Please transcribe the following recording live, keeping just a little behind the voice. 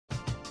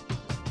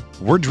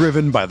We're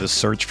driven by the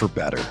search for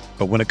better.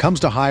 But when it comes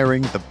to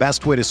hiring, the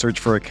best way to search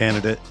for a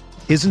candidate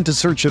isn't to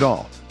search at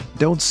all.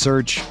 Don't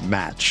search,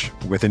 match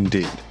with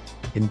Indeed.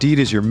 Indeed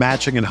is your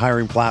matching and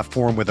hiring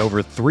platform with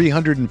over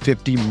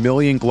 350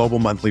 million global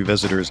monthly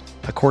visitors,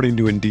 according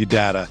to Indeed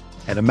data,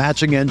 and a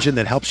matching engine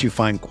that helps you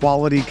find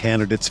quality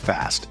candidates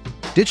fast.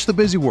 Ditch the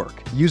busy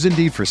work. Use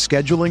Indeed for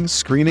scheduling,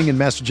 screening, and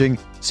messaging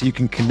so you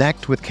can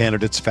connect with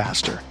candidates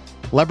faster.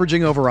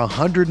 Leveraging over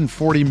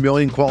 140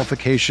 million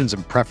qualifications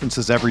and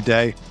preferences every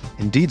day,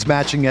 Indeed's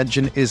matching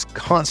engine is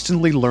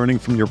constantly learning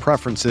from your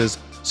preferences,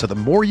 so the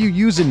more you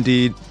use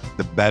Indeed,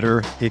 the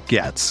better it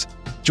gets.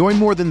 Join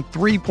more than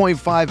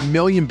 3.5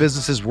 million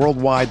businesses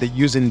worldwide that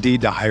use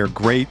Indeed to hire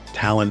great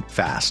talent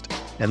fast.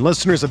 And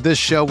listeners of this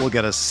show will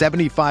get a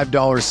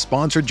 $75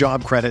 sponsored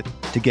job credit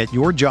to get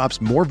your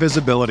jobs more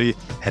visibility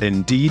at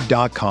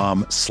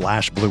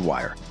Indeed.com/Blue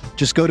Wire.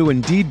 Just go to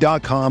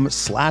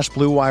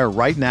Indeed.com/Blue Wire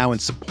right now and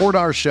support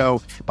our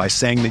show by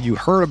saying that you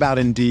heard about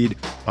Indeed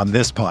on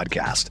this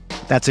podcast.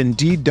 That's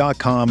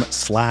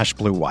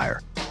Indeed.com/Blue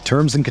Wire.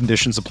 Terms and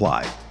conditions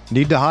apply.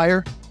 Need to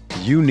hire?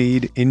 You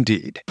need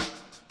Indeed.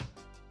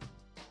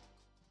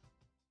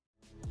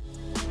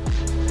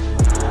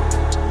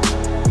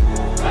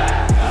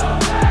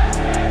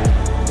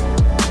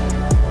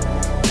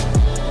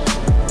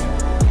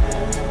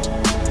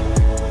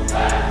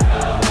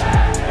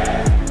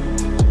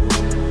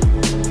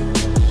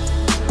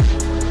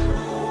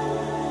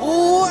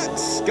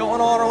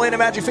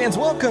 Magic fans,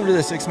 welcome to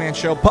the Six-Man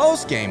Show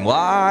Postgame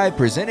Live,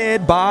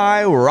 presented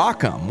by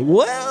Rock'em.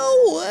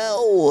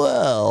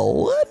 Well,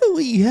 what do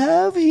we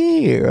have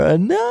here? A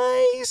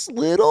nice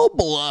little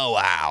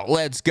blowout.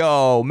 Let's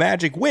go.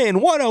 Magic win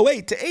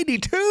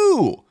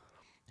 108-82.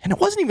 And it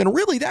wasn't even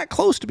really that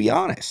close, to be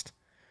honest.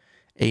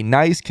 A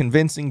nice,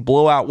 convincing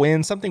blowout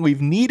win, something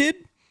we've needed.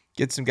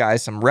 Get some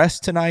guys some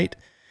rest tonight.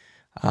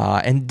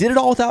 And did it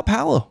all without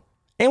Paolo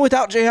and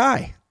without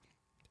J.I.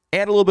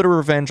 And a little bit of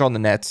revenge on the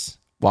Nets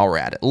while we're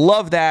at it.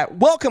 Love that.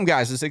 Welcome,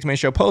 guys, to the Six-Man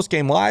Show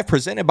Postgame Live,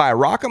 presented by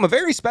Rock'em. A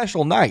very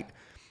special night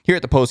here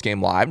at the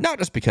Postgame Live, not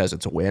just because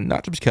it's a win,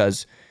 not just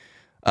because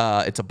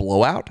it's a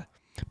blowout,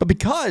 but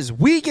because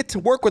we get to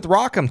work with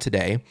Rock'em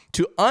today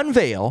to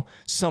unveil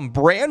some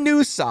brand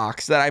new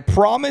socks that I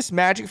promise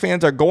Magic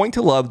fans are going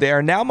to love. They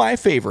are now my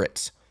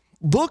favorites.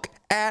 Look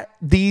at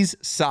these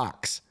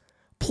socks.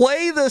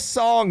 Play the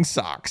song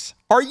socks.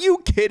 Are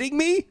you kidding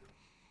me?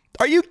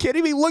 Are you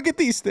kidding me? Look at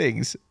these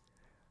things.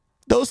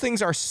 Those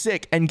things are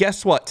sick. And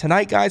guess what?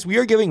 Tonight, guys, we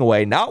are giving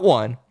away not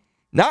one,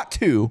 not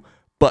two,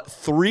 but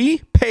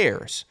 3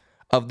 pairs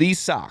of these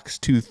socks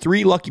to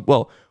 3 lucky,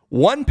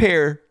 one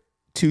pair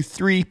to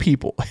 3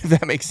 people, if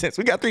that makes sense.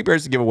 We got 3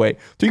 pairs to give away.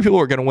 3 people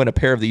are going to win a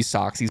pair of these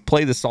socks. These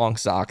Play the Song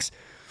socks.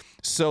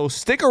 So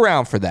stick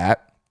around for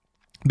that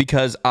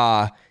because,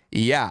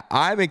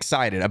 I'm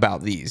excited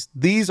about these.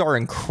 These are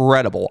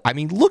incredible. I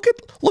mean, look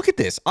at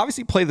this.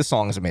 Obviously, Play the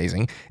Song is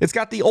amazing. It's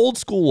got the old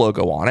school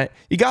logo on it.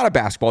 You got a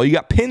basketball. You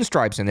got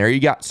pinstripes in there. You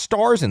got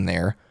stars in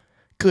there.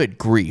 Good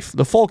grief.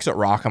 The folks at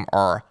Rock'em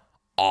are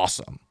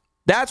awesome.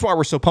 That's why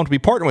we're so pumped to be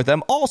partnering with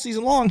them all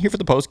season long here for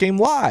the Postgame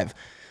Live.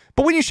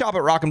 But when you shop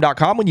at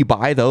Rock'em.com, when you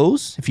buy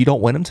those, if you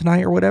don't win them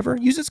tonight or whatever,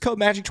 use this code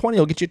MAGIC20.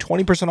 It'll get you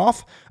 20%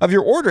 off of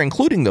your order,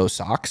 including those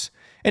socks.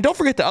 And don't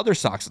forget the other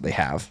socks that they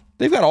have.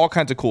 They've got all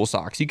kinds of cool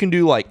socks. You can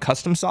do like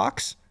custom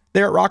socks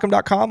there at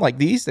Rock'em.com, like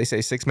these. They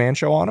say Six-Man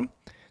Show on them.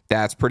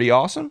 That's pretty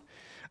awesome.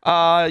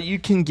 You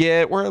can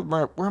get,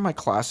 where are my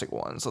classic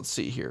ones? Let's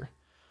see here.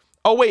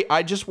 Oh, wait,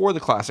 I just wore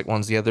the classic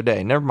ones the other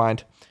day. Never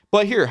mind.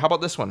 But here, how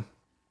about this one?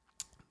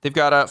 They've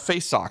got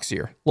face socks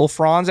here. Little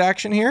Franz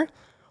action here.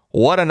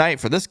 What a night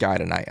for this guy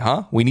tonight,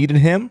 huh? We needed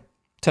him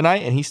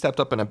tonight, and he stepped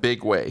up in a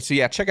big way. So,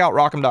 yeah, check out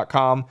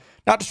Rock'em.com,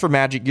 not just for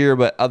Magic gear,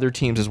 but other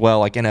teams as well,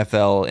 like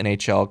NFL,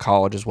 NHL,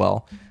 college as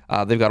well.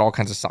 They've got all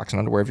kinds of socks and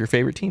underwear of your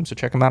favorite team. So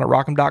check them out at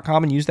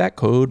Rock'em.com and use that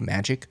code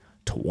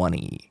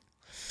MAGIC20.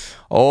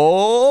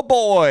 Oh,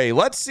 boy.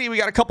 Let's see. We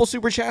got a couple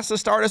super chats to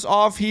start us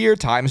off here.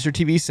 Ty Mr.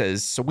 TV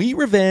says, Sweet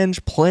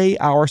Revenge, play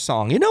our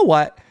song. You know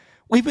what?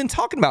 We've been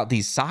talking about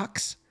these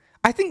socks.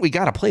 I think we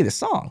got to play the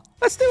song.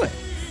 Let's do it.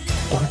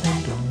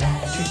 Orlando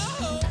Magic,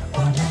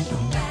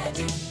 Orlando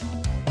Magic,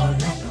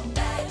 Orlando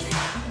Magic.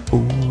 Ooh,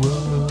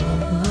 Orlando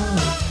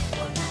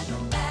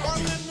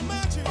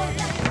Magic.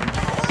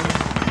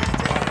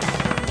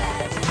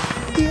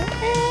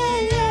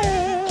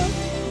 Yeah.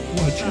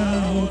 Watch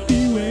out,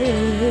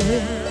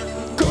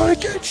 beware. Gonna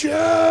get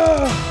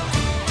ya.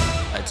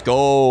 Let's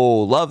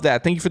go. Love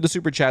that. Thank you for the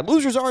super chat.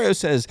 Loser Zario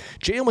says,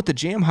 jam with the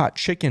Jam Hot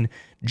Chicken,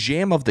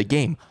 jam of the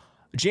game.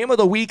 Jam of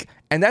the week,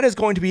 and that is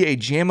going to be a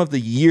Jam of the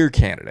Year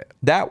candidate.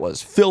 That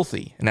was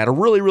filthy, and had a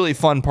really, really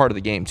fun part of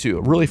the game, too.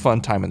 A really fun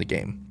time in the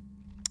game.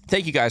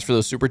 Thank you guys for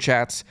those super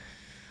chats.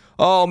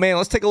 Oh, man,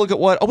 let's take a look at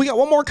what... Oh, we got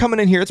one more coming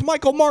in here. It's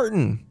Michael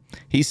Martin.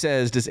 He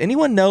says, does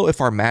anyone know if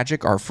our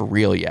Magic are for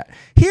real yet?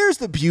 Here's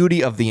the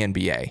beauty of the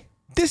NBA.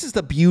 This is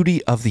the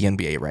beauty of the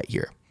NBA right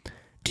here.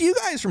 Do you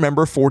guys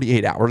remember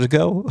 48 hours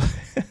ago?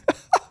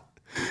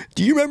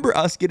 Do you remember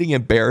us getting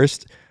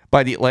embarrassed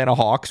by the Atlanta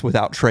Hawks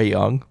without Trae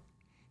Young?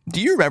 Do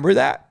you remember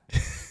that?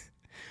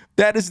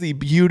 That is the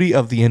beauty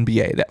of the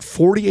NBA, that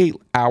 48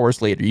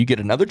 hours later, you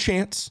get another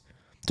chance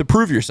to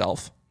prove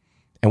yourself.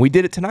 And we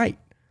did it tonight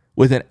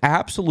with an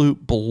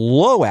absolute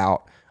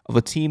blowout of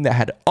a team that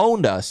had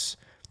owned us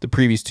the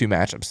previous two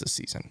matchups this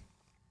season.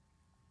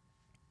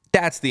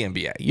 That's the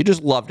NBA. You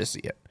just love to see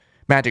it.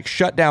 Magic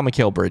shut down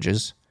Mikal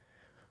Bridges.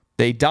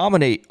 They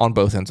dominate on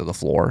both ends of the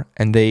floor,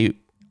 and they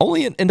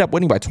only end up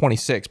winning by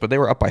 26, but they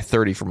were up by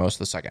 30 for most of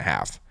the second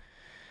half.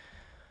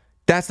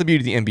 That's the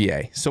beauty of the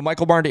NBA. So,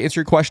 Michael Barn, to answer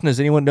your question, does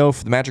anyone know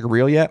if the Magic are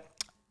real yet?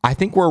 I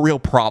think we're a real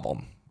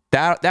problem.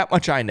 That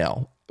much I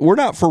know. We're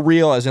not for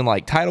real as in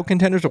like title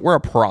contenders, but we're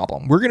a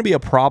problem. We're going to be a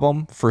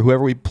problem for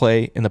whoever we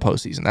play in the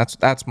postseason.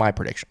 That's my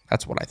prediction.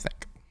 That's what I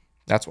think.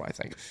 That's what I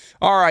think.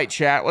 All right,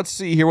 chat. Let's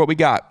see here what we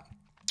got.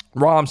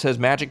 Rom says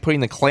Magic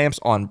putting the clamps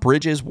on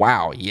Bridges.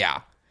 Wow.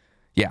 Yeah.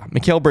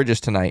 Mikal Bridges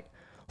tonight.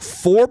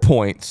 4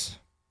 points.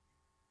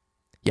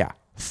 Yeah.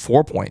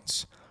 4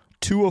 points.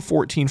 2 of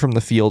 14 from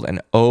the field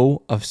and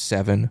 0 of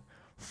 7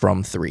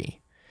 from 3.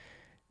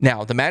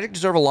 Now, the Magic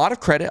deserve a lot of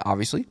credit,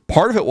 obviously.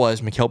 Part of it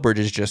was Mikal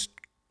Bridges just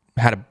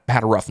had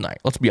a rough night.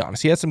 Let's be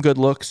honest. He had some good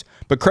looks,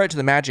 but credit to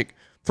the Magic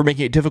for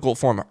making it difficult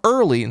for him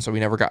early, and so we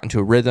never got into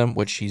a rhythm,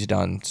 which he's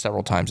done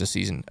several times this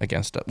season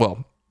against us.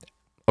 Well,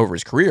 over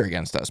his career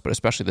against us, but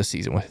especially this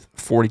season with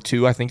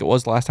 42, I think it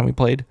was the last time we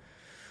played.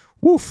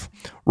 Woof.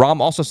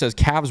 Rom also says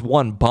Cavs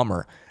won,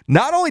 bummer.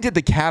 Not only did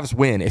the Cavs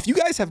win, if you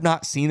guys have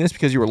not seen this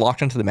because you were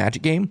locked into the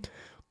Magic game,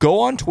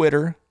 go on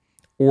Twitter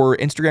or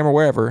Instagram or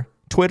wherever.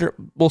 Twitter,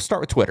 we'll start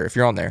with Twitter if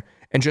you're on there,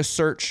 and just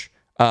search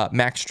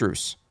Max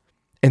Strus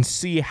and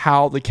see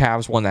how the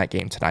Cavs won that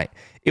game tonight.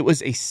 It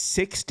was a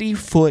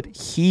 60-foot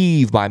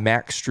heave by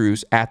Max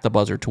Strus at the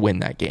buzzer to win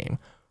that game.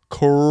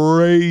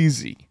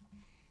 Crazy.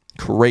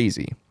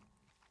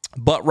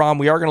 But, Rom,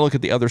 we are going to look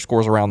at the other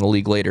scores around the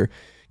league later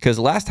because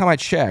the last time I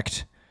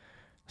checked,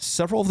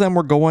 several of them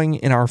were going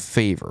in our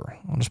favor.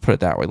 I'll just put it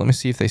that way. Let me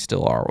see if they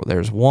still are. Well,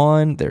 there's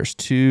 1, there's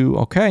 2.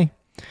 Okay.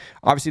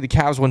 Obviously, the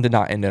Cavs one did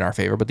not end in our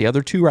favor, but the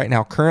other 2 right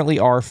now currently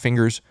are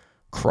fingers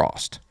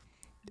crossed.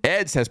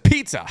 Ed says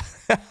pizza.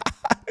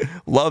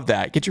 Love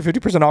that. Get your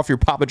 50% off your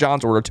Papa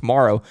John's order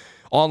tomorrow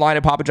online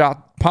at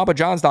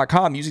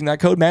papajohns.com using that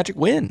code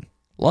MAGICWIN.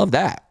 Love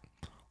that.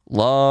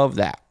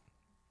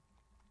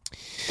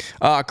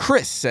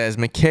 Chris says,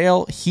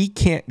 Mikal, he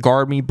can't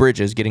guard me.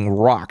 Bridges getting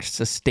rocked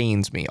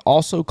sustains me.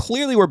 Also,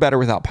 clearly we're better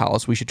without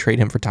Palace. We should trade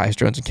him for Tyus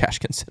Jones and cash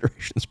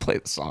considerations. Play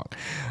the song.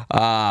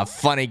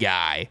 Funny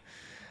guy.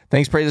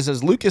 Thanks, Praises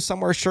says, Luke is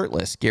somewhere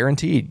shirtless.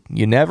 Guaranteed.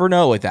 You never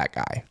know with that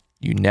guy.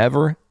 You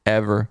never,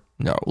 ever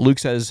know. Luke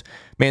says,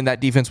 man,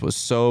 that defense was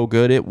so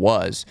good. It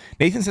was.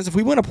 Nathan says, if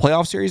we win a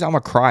playoff series, I'm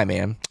going to cry,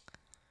 man.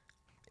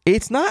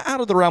 It's not out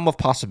of the realm of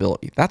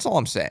possibility. That's all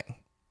I'm saying.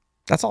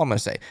 That's all I'm going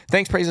to say.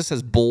 Thanks, Praises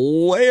says,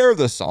 blare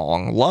the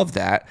song. Love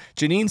that.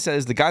 Janine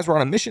says, the guys were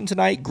on a mission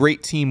tonight.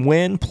 Great team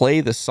win. Play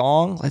the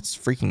song. Let's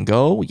freaking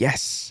go.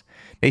 Yes.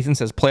 Nathan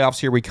says, playoffs,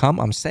 here we come.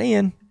 I'm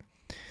saying.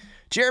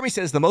 Jeremy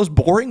says, the most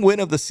boring win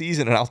of the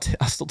season, and I'll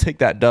still take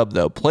that dub,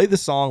 though. Play the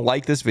song,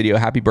 like this video,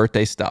 happy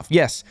birthday, Stuff.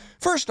 Yes,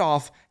 first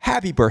off,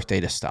 happy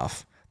birthday to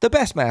Stuff, the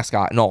best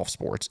mascot in all of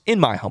sports, in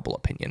my humble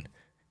opinion.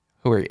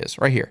 Who he is,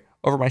 right here,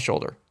 over my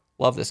shoulder.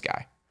 Love this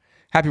guy.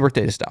 Happy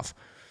birthday to Stuff.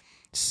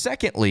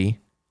 Secondly,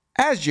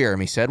 as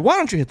Jeremy said, why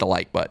don't you hit the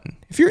like button?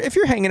 If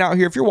you're hanging out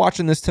here, if you're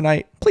watching this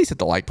tonight, please hit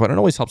the like button. It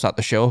always helps out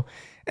the show,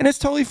 and it's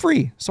totally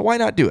free, so why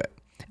not do it?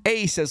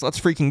 A says, let's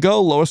freaking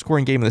go. Lowest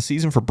scoring game of the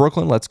season for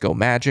Brooklyn. Let's go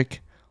Magic.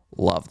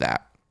 Love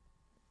that.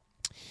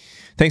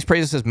 Thanks,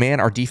 Praises says, man,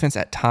 our defense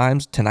at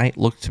times tonight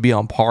looked to be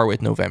on par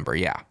with November.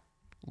 Yeah.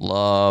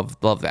 Love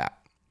that.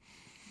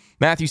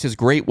 Matthew says,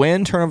 great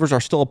win. Turnovers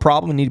are still a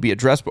problem and need to be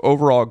addressed, but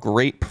overall,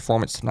 great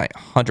performance tonight.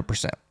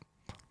 100%.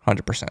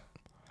 100%.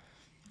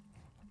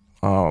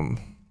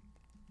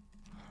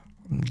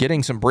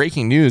 Getting some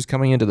breaking news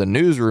coming into the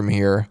newsroom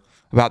here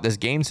about this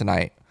game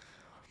tonight.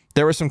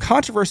 There was some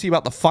controversy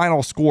about the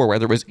final score,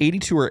 whether it was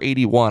 82 or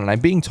 81, and I'm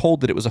being told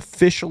that it was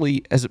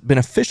been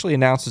officially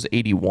announced as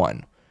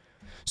 81.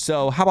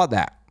 So how about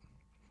that?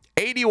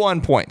 81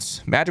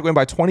 points. Magic win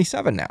by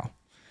 27 now.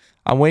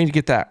 I'm waiting to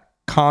get that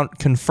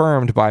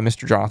confirmed by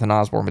Mr. Jonathan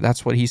Osborne, but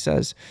that's what he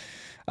says.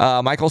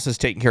 Michael says,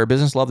 taking care of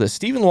business. Love this.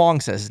 Stephen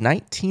Long says,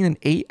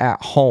 19-8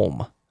 at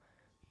home.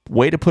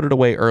 Way to put it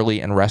away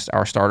early and rest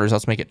our starters.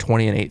 Let's make it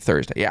 20-8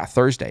 Thursday. Yeah,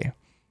 Thursday.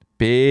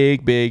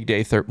 Big day.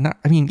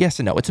 Yes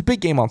and no. It's a big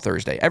game on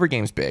Thursday. Every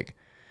game's big.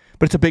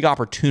 But it's a big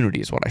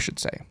opportunity is what I should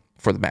say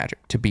for the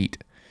Magic to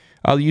beat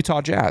the Utah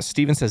Jazz.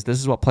 Steven says, this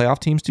is what playoff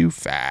teams do.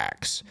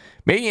 Facts.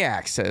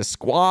 Maniac says,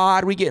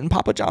 squad, we getting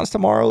Papa John's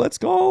tomorrow. Let's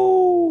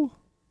go.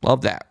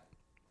 Love that.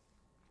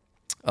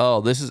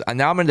 Oh,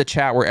 now I'm in the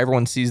chat where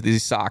everyone sees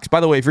these socks. By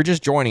the way, if you're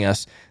just joining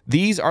us,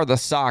 these are the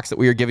socks that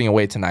we are giving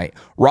away tonight.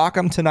 Rock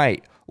them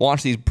tonight.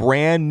 Launch these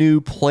brand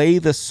new Play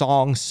the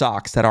Song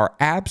socks that are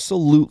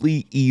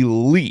absolutely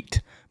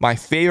elite. My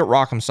favorite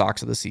Rock'em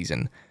socks of the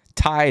season.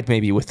 Tied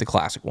maybe with the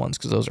classic ones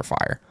because those are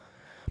fire.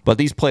 But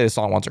these Play the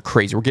Song ones are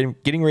crazy. We're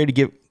getting ready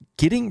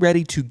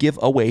to give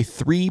away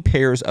 3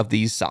 pairs of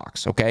these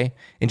socks, okay?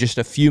 In just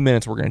a few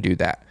minutes, we're going to do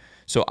that.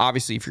 So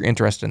obviously, if you're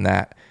interested in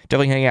that,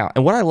 definitely hang out.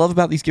 And what I love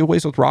about these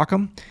giveaways with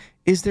Rock'em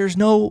is there's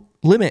no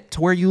limit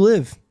to where you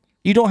live.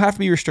 You don't have to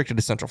be restricted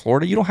to Central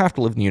Florida. You don't have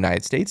to live in the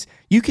United States.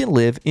 You can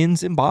live in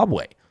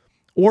Zimbabwe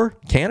or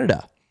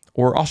Canada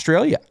or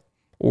Australia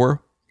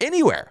or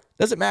anywhere.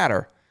 Doesn't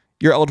matter.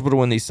 You're eligible to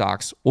win these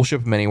socks. We'll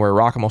ship them anywhere.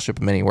 Rock'em will ship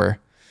them anywhere.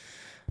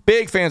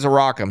 Big fans of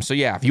Rock'em. So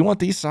yeah, if you want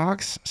these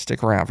socks,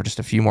 stick around for just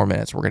a few more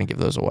minutes. We're going to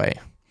give those away.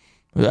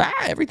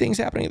 Everything's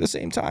happening at the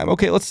same time.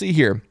 Okay, let's see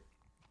here.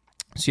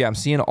 So yeah, I'm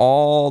seeing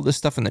all this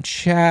stuff in the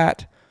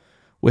chat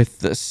with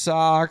the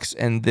socks.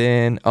 And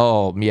then,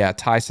 oh yeah,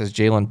 Ty says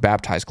Jalen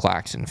baptized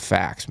Claxton.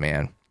 Facts,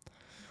 man.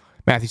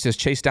 Matthew says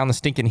chase down the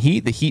stinking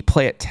Heat. The Heat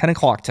play at 10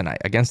 o'clock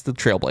tonight against the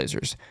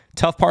Trailblazers.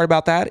 Tough part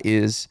about that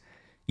is,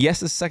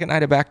 yes, it's the second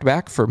night of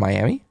back-to-back for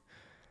Miami.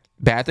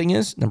 Bad thing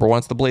is, number one,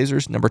 it's the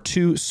Blazers. Number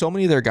two, so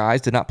many of their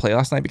guys did not play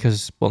last night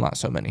because, well, not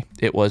so many.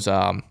 It was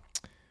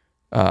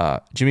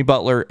Jimmy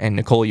Butler and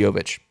Nikola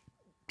Jovic,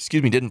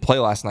 didn't play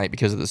last night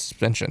because of the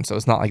suspension. So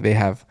it's not like they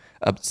have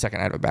a second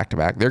night of a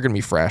back-to-back. They're going to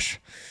be fresh.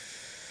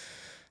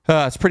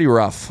 It's pretty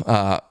rough.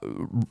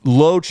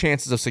 Low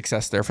chances of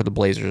success there for the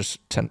Blazers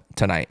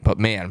tonight. But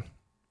man,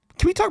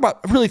 can we talk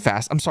about really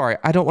fast? I'm sorry,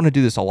 I don't want to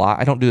do this a lot.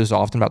 I don't do this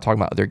often about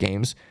talking about other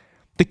games.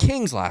 The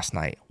Kings last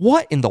night.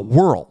 What in the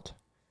world?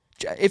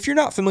 If you're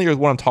not familiar with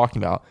what I'm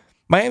talking about,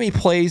 Miami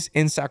plays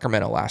in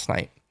Sacramento last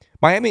night.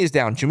 Miami is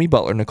down Jimmy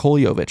Butler, Nikola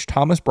Jovic,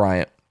 Thomas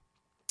Bryant,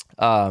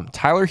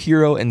 Tyler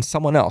Hero, and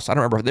someone else. I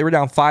don't remember. They were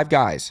down 5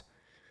 guys.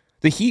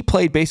 The Heat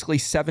played basically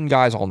 7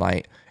 guys all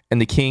night, and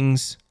the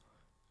Kings...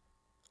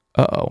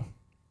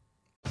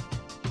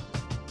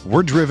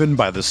 We're driven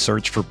by the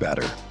search for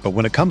better. But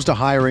when it comes to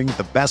hiring,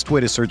 the best way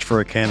to search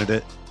for a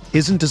candidate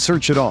isn't to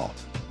search at all.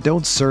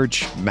 Don't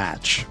search,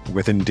 match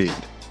with Indeed.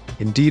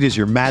 Indeed is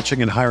your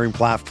matching and hiring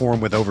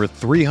platform with over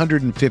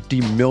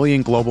 350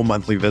 million global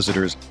monthly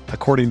visitors,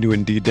 according to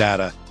Indeed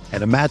data,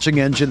 and a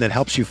matching engine that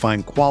helps you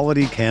find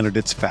quality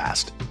candidates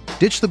fast.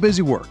 Ditch the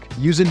busy work.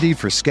 Use Indeed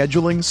for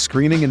scheduling,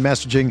 screening, and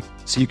messaging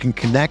so you can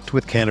connect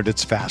with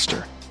candidates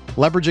faster.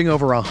 Leveraging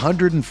over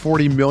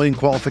 140 million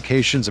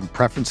qualifications and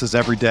preferences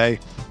every day,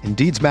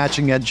 Indeed's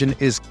matching engine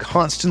is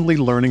constantly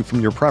learning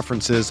from your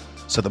preferences,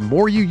 so the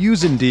more you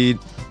use Indeed,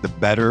 the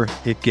better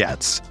it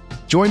gets.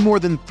 Join more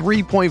than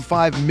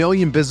 3.5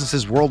 million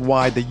businesses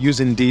worldwide that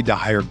use Indeed to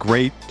hire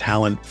great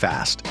talent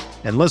fast.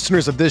 And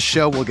listeners of this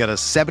show will get a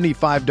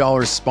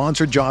 $75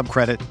 sponsored job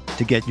credit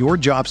to get your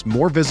jobs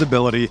more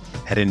visibility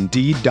at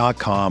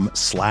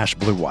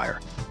Indeed.com/Blue Wire.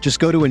 Just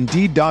go to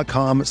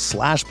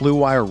Indeed.com/Blue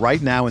Wire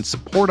right now and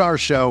support our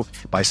show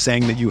by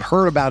saying that you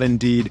heard about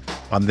Indeed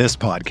on this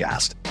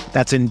podcast.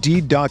 That's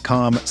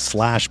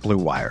Indeed.com/Blue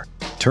Wire.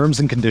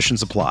 Terms and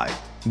conditions apply.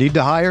 Need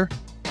to hire?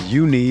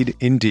 You need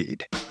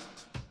Indeed.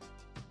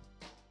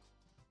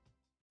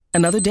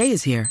 Another day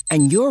is here,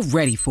 and you're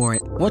ready for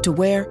it. What to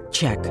wear?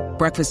 Check.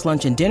 Breakfast,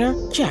 lunch, and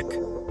dinner? Check.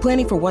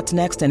 Planning for what's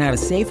next and how to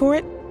save for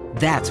it?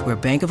 That's where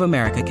Bank of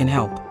America can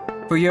help.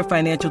 For your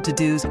financial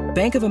to-dos,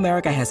 Bank of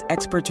America has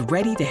experts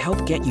ready to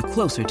help get you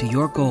closer to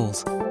your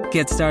goals.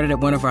 Get started at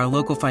one of our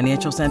local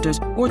financial centers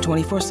or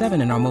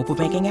 24/7 in our mobile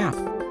banking app.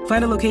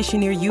 Find a location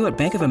near you at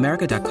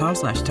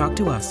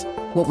bankofamerica.com/talktous.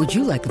 What would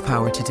you like the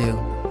power to do?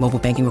 Mobile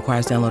banking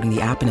requires downloading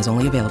the app and is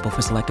only available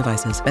for select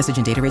devices. Message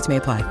and data rates may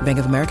apply. Bank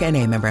of America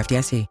NA, member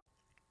FDIC.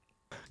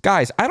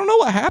 Guys, I don't know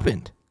what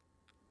happened.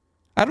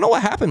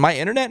 My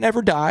internet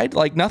never died.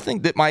 Like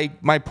nothing, that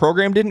my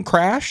program didn't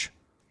crash.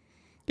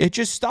 It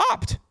just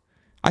stopped.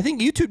 I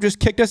think YouTube just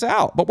kicked us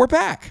out, but we're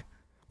back.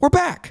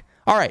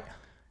 All right.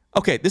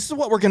 Okay, this is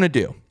what we're going to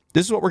do.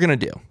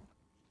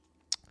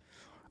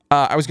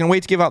 I was going to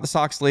wait to give out the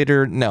socks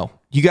later. No.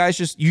 You guys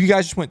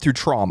just went through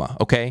trauma,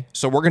 okay?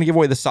 So we're going to give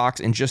away the socks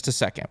in just a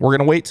second. We're going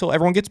to wait till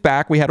everyone gets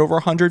back. We had over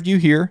 100 of you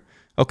here,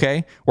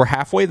 okay? We're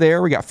halfway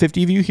there. We got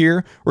 50 of you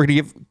here. We're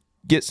going to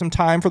get some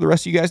time for the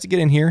rest of you guys to get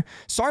in here.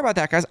 Sorry about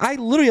that, guys. I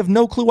literally have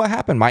no clue what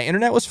happened. My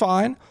internet was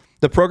fine.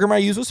 The program I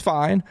used was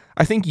fine.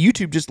 I think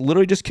YouTube just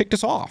literally kicked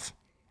us off.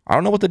 I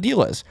don't know what the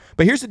deal is.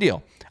 But here's the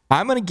deal.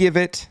 I'm going to give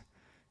it...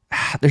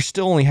 There's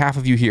still only half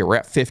of you here. We're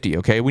at 50,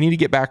 okay? We need to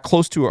get back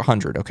close to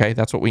 100, okay?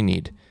 That's what we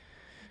need.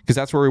 Because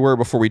that's where we were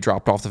before we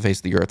dropped off the face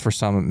of the earth for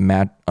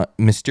some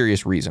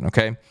mysterious reason,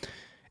 okay?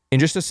 In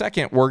just a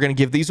second, we're going to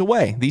give these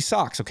away. These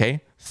socks,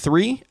 okay?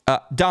 3,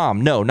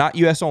 Dom, no, not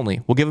US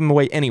only. We'll give them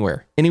away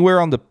anywhere.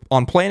 Anywhere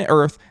on planet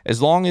Earth, as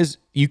long as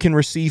you can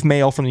receive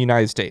mail from the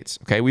United States,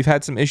 okay? We've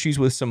had some issues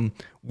with some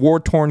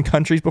war-torn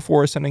countries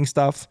before sending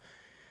stuff,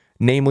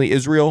 namely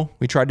Israel.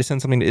 We tried to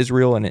send something to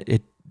Israel, and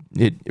it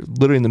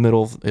literally in the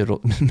middle of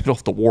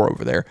the war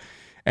over there,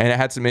 and it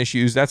had some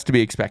issues. That's to be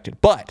expected.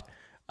 But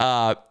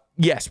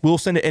yes, we'll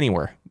send it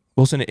anywhere.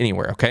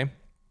 Okay.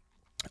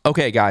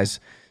 Okay, guys.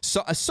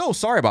 So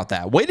sorry about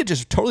that. Way to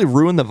just totally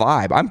ruin the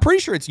vibe. I'm pretty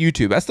sure it's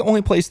YouTube. That's the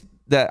only place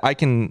that I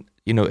can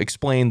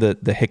explain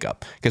the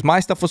hiccup, because my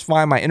stuff was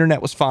fine. My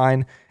internet was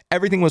fine.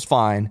 Everything was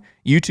fine.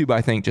 YouTube,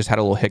 I think, just had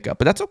a little hiccup,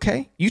 but that's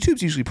okay.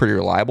 YouTube's usually pretty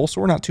reliable,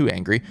 so we're not too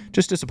angry.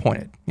 Just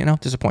disappointed.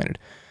 Disappointed.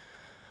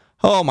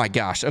 Oh my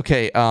gosh.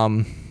 Okay.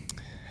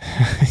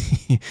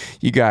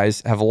 You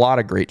guys have a lot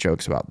of great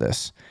jokes about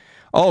this.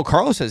 Oh,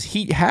 Carlos says,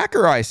 Heat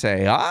hacker, I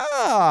say.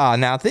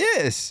 Now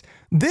this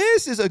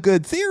is a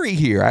good theory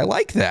here. I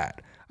like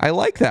that. I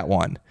like that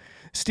one.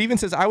 Steven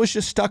says, I was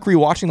just stuck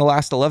rewatching the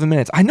last 11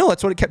 minutes. I know,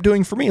 that's what it kept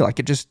doing for me. Like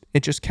it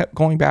just kept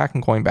going back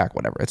and going back,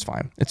 whatever. It's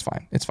fine.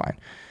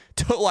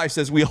 Total Life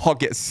says, we all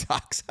get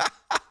socks.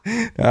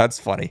 That's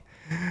funny.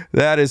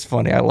 That is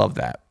funny. I love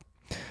that.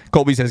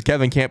 Colby says,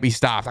 Kevin can't be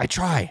stopped. I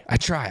try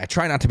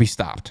not to be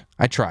stopped.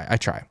 I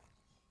try.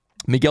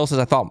 Miguel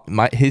says,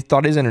 he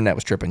thought his internet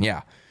was tripping.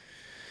 Yeah.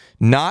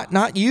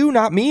 Not you,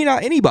 not me,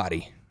 not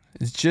anybody.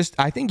 It's just,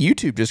 I think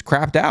YouTube just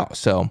crapped out.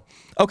 So,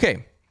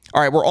 okay.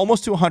 All right. We're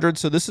almost to 100.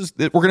 So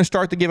we're going to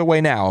start the giveaway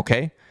now.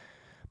 Okay.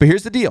 But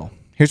here's the deal.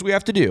 Here's what we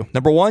have to do.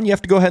 Number one, you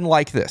have to go ahead and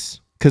like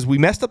this because we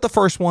messed up the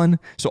first one.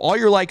 So all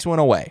your likes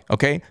went away.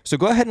 Okay. So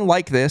go ahead and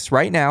like this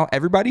right now.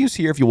 Everybody who's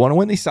here, if you want to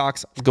win these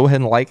socks, go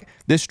ahead and like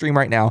this stream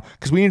right now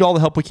because we need all the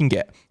help we can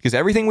get because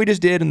everything we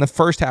just did in the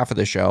first half of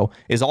the show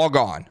is all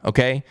gone.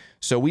 Okay.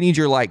 So we need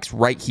your likes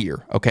right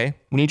here. Okay.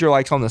 We need your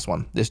likes on this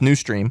one, this new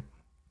stream.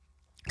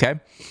 Okay.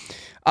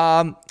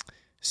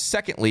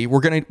 Secondly, we're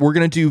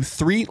gonna do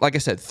three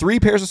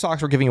pairs of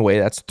socks we're giving away.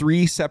 That's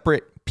three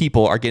separate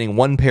people are getting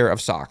one pair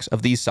of socks,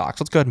 of these socks.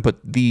 Let's go ahead and put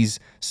these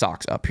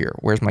socks up here.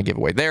 Where's my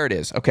giveaway? There it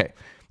is. Okay.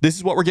 This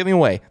is what we're giving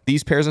away,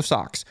 these pairs of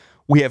socks.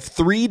 We have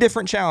three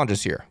different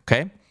challenges here,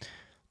 okay?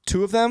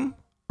 Two of them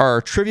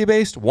are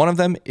trivia-based. One of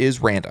them is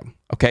random,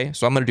 okay?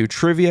 So I'm going to do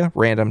trivia,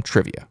 random,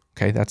 trivia,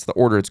 okay? That's the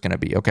order it's going to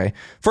be, okay?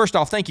 First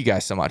off, thank you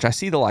guys so much. I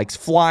see the likes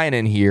flying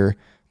in here.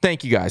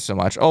 Thank you guys so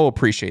much. Oh,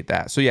 appreciate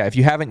that. So yeah, if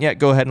you haven't yet,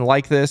 go ahead and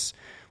like this.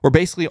 We're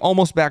basically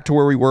almost back to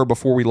where we were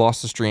before we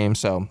lost the stream.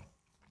 So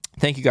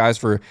thank you guys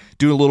for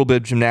doing a little bit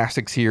of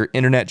gymnastics here,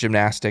 internet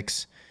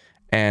gymnastics,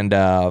 and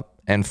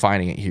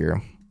finding it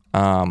here.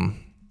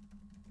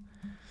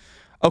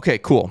 Okay,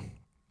 cool.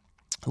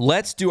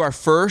 Let's do our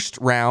first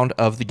round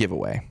of the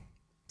giveaway.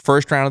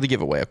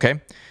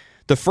 Okay?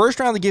 The first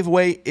round of the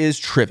giveaway is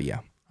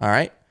trivia, all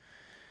right?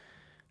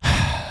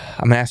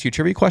 I'm going to ask you a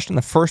trivia question.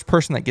 The first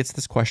person that gets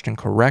this question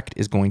correct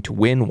is going to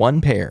win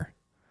one pair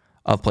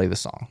of Play the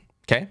Song,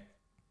 okay?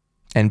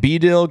 And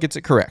B-Dill gets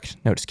it correct.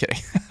 No, just kidding.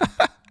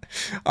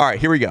 All right,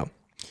 here we go.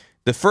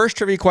 The first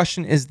trivia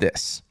question is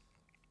this.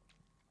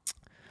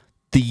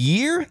 The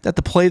year that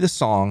the Play the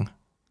Song,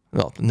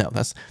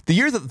 that's the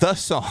year that the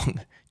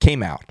song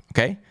came out,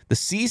 okay? The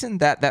season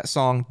that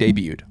song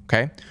debuted,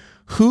 okay?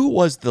 Who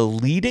was the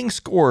leading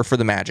scorer for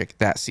the Magic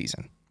that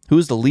season? Who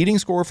is the leading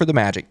scorer for the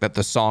Magic that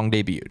the song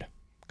debuted?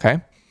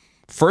 Okay?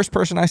 First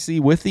person I see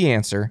with the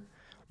answer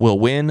will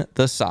win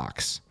the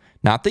socks.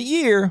 Not the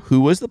year. Who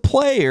was the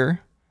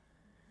player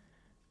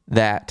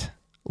that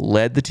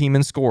led the team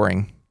in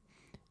scoring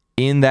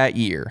in that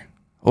year?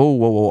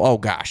 Oh,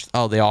 gosh.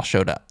 Oh, they all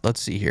showed up.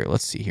 Let's see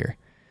here.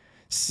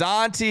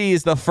 Santi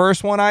is the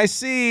first one I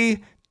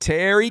see.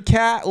 Terry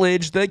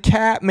Catledge, the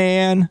cat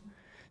man.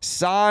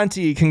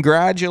 Santi,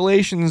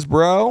 congratulations,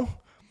 bro.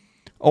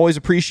 Always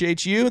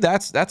appreciate you.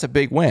 That's a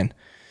big win.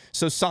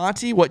 So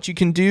Santi, what you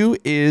can do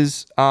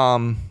is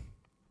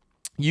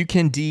you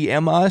can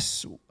DM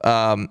us,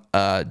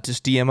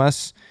 just DM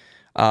us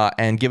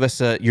and give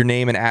us your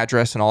name and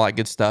address and all that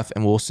good stuff,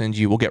 and we'll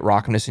get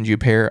Rockham to send you a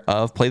pair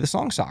of Play the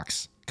Song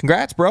socks.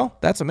 Congrats, bro.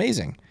 That's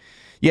amazing.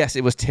 Yes,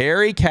 it was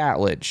Terry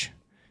Catledge.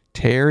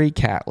 Terry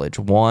Catledge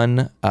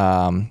won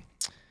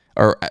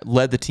or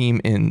led the team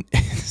in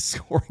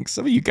scoring.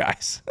 Some of you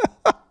guys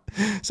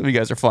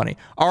are funny.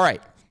 All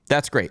right,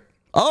 that's great.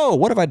 Oh,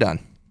 what have I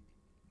done?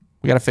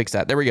 We got to fix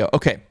that. There we go.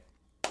 Okay.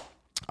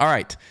 All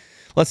right.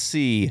 Let's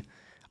see.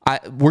 You know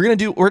what we're going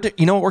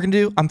to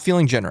do? I'm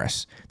feeling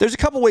generous. There's a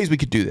couple ways we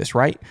could do this,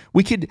 right?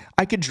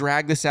 I could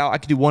drag this out. I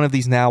could do one of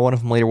these now, one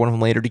of them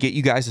later to get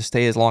you guys to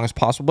stay as long as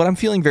possible. But I'm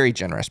feeling very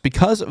generous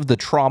because of the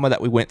trauma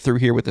that we went through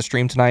here with the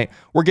stream tonight.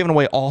 We're giving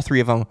away all three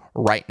of them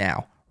right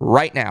now,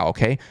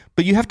 okay?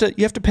 But you have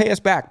to pay us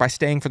back by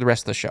staying for the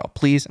rest of the show.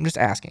 Please, I'm just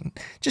asking.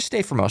 Just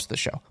stay for most of the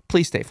show.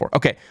 Please stay for it.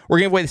 Okay, we're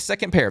giving away the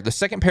second pair. The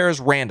second pair is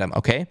random,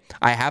 okay?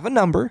 I have a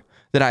number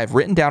that I have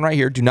written down right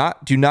here. Do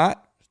not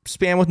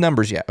spam with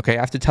numbers yet, okay? I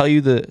have to tell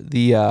you the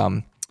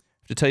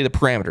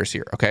parameters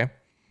here, okay?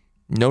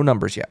 No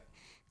numbers yet,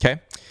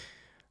 okay?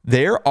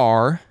 There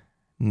are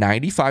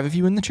 95 of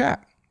you in the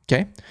chat,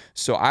 okay?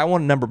 So I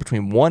want a number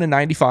between 1 and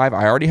 95.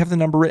 I already have the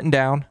number written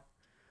down.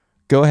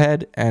 Go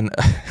ahead and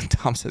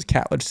Tom says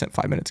Catledge sent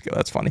 5 minutes ago.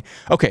 That's funny.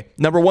 Okay,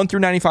 number 1 through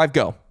 95,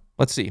 go.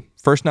 Let's see.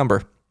 First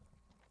number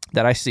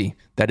that I see.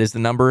 That is the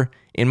number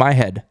in my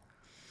head.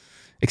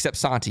 Except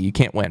Santi, you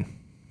can't win.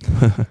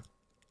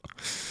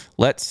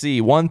 Let's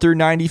see. 1 through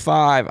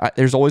 95.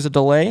 There's always a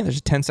delay. There's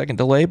a 10-second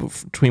delay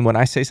between when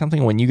I say something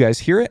and when you guys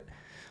hear it.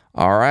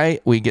 All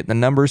right, we get the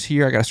numbers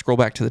here. I got to scroll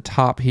back to the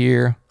top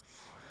here.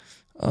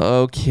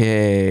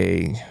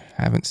 Okay,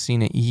 haven't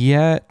seen it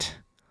yet.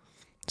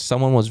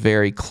 Someone was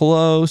very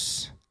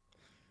close.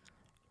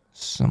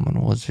 I'm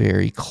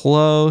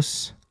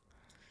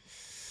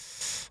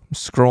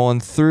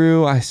scrolling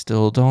through. I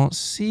still don't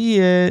see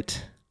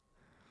it.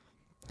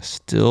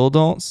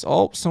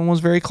 Oh, someone was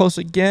very close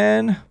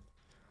again.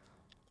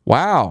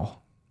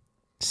 Wow.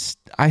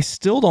 I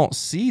still don't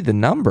see the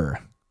number.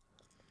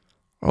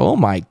 Oh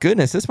my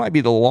goodness. This might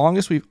be the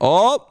longest we've...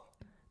 Oh,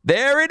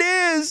 there it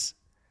is.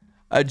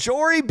 A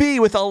Jory B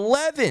with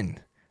 11.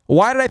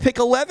 Why did I pick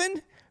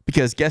 11?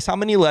 Because guess how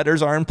many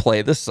letters are in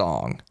Play the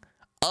Song?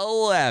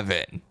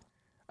 11.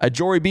 A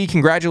Jory B,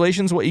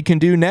 congratulations. What you can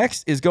do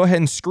next is go ahead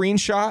and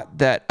screenshot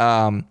that.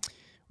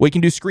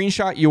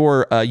 Screenshot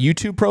your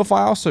YouTube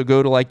profile. So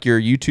go to like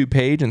your YouTube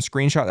page and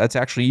screenshot that's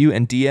actually you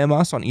and DM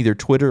us on either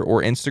Twitter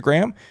or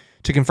Instagram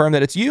to confirm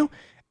that it's you.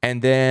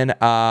 And then,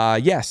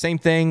 same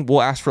thing.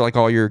 We'll ask for like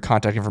all your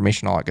contact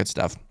information, all that good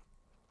stuff,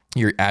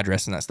 your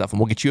address and that stuff. And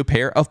we'll get you a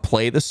pair of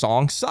Play the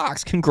Song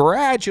socks.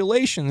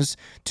 Congratulations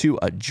to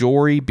a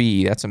Jory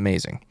B. That's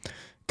amazing.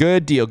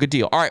 Good deal. Good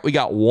deal. All right. We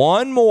got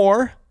one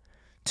more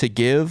to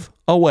give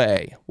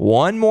away.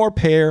 One more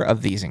pair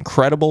of these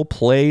incredible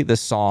Play the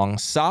Song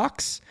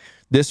socks.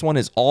 This one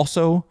is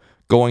also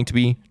going to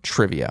be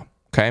trivia.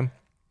 Okay.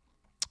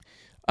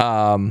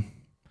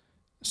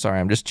 Sorry,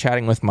 I'm just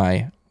chatting with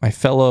my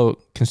fellow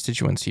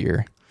constituents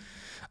here.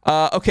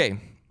 Okay.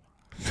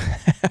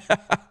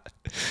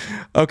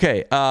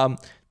 Okay.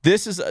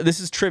 This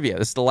is trivia.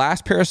 This is the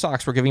last pair of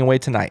socks we're giving away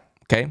tonight.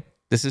 Okay.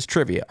 This is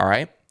trivia. All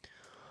right.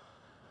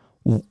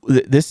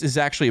 This is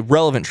actually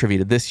relevant trivia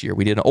to this year.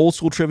 We did an old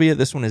school trivia.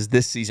 This one is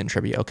this season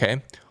trivia.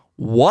 Okay.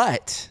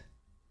 What?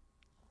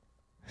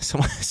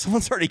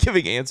 Someone's already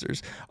giving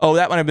answers. Oh,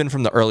 that might have been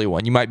from the early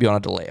one. You might be on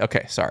a delay.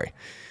 Okay. Sorry.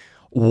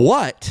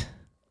 What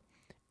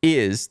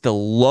is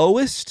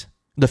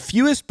the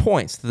fewest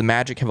points that the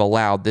Magic have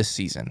allowed this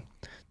season?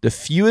 The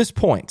fewest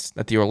points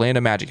that the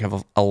Orlando Magic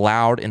have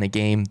allowed in a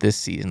game this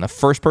season. The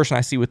first person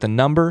I see with the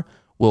number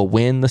will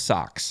win the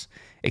socks,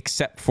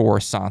 except for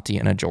Santi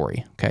and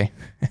Ajori, okay?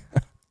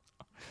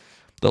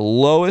 The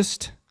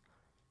lowest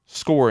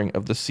scoring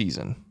of the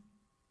season.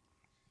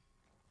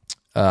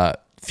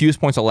 Fewest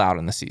points allowed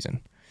in the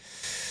season.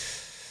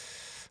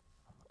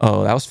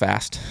 Oh, that was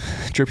fast.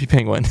 Drippy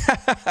Penguin.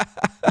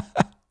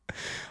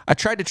 I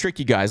tried to trick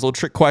you guys. A little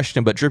trick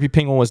question, but Drippy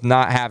Penguin was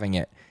not having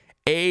it.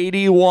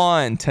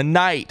 81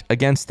 tonight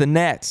against the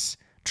Nets.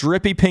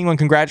 Drippy Penguin,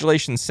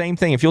 congratulations. Same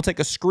thing. If you'll take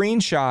a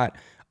screenshot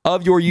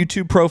of your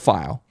YouTube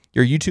profile,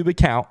 your YouTube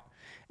account,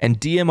 and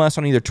DM us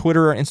on either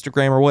Twitter or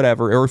Instagram or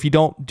whatever, or if you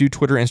don't do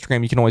Twitter or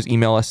Instagram, you can always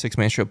email us,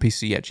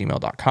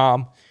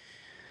 sixmanshowpc@gmail.com.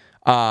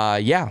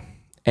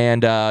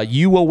 And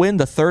you will win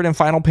the third and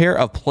final pair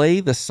of Play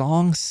the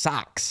Song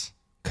socks.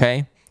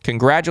 Okay?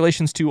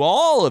 Congratulations to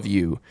all of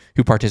you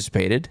who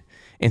participated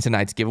in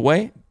tonight's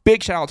giveaway.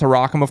 Big shout out to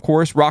Rock'em, of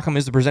course. Rock'em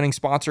is the presenting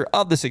sponsor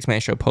of the Six Man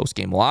Show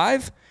Postgame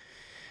Live.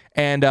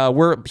 And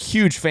we're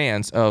huge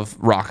fans of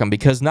Rock'em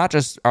because not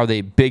just are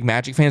they big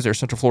Magic fans, they're a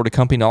Central Florida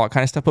company and all that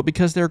kind of stuff, but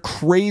because they're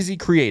crazy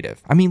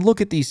creative. I mean, look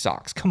at these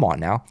socks. Come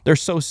on now. They're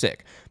so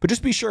sick. But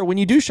just be sure when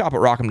you do shop at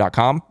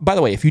Rock'em.com, by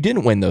the way, if you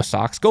didn't win those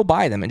socks, go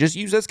buy them and just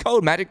use this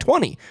code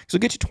MAGIC20. So it'll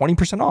get you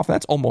 20% off.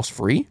 That's almost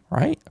free,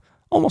 right?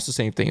 Almost the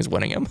same thing as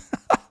winning them.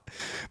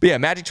 But yeah,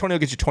 Magic20 will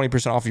get you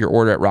 20% off of your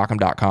order at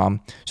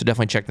Rock'em.com. So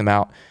definitely check them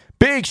out.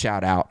 Big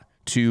shout out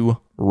to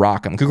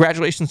Rock'em.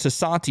 Congratulations to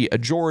Santi,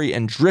 Ajori,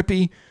 and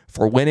Drippy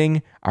for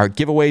winning our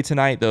giveaway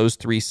tonight, those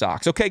 3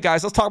 socks. Okay,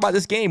 guys, let's talk about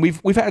this game.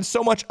 We've had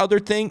so many other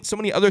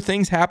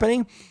things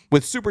happening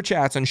with super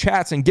chats and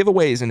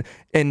giveaways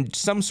and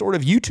some sort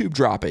of YouTube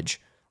droppage,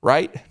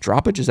 right?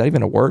 Droppage, is that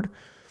even a word?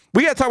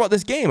 We got to talk about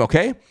this game,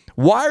 okay?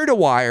 Wire to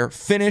wire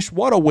finish.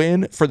 What a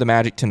win for the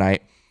Magic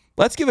tonight.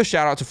 Let's give a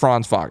shout out to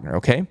Franz Wagner,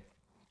 okay?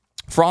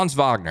 Franz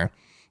Wagner,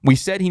 we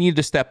said he needed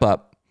to step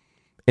up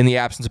in the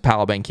absence of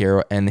Paolo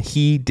Banchero, and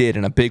he did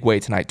in a big way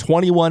tonight.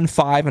 21,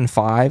 5, and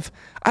 5.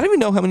 I don't even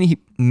know how many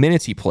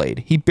minutes he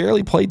played. He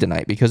barely played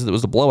tonight because it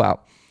was a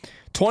blowout.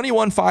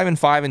 21, 5, and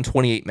 5 in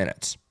 28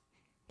 minutes.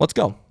 Let's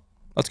go.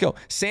 Let's go.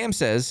 Sam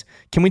says,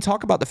 can we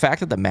talk about the fact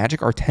that the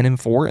Magic are 10 and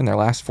 4 in their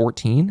last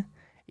 14?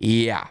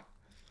 Yeah.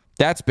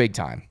 That's big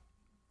time.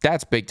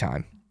 That's big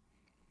time.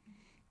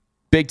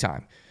 Big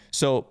time.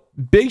 So,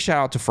 big shout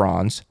out to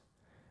Franz.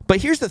 But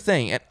here's the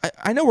thing, and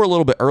I know we're a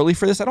little bit early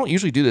for this. I don't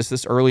usually do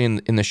this early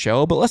in the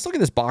show, but let's look at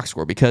this box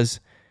score because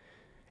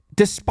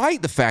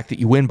despite the fact that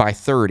you win by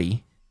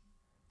 30,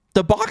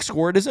 the box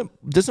score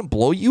doesn't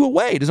blow you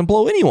away. It doesn't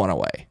blow anyone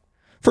away.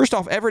 First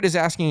off, Everett is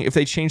asking if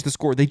they changed the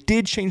score. They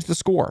did change the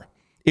score.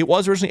 It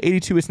was originally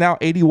 82. It's now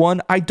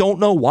 81. I don't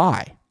know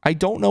why. I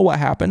don't know what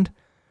happened.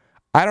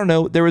 I don't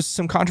know. There was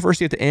some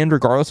controversy at the end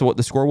regardless of what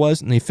the score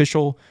was, and the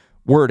official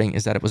wording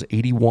is that it was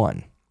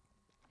 81.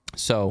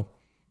 So,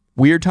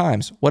 weird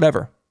times,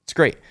 whatever. It's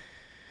great.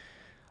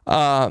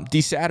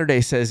 D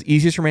Saturday says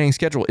easiest remaining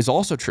schedule is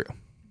also true.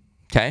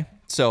 Okay.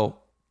 So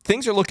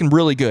things are looking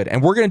really good.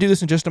 And we're going to do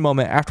this in just a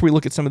moment. After we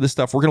look at some of this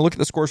stuff, we're going to look at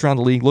the scores around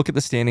the league, look at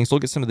the standings,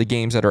 look at some of the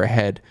games that are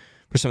ahead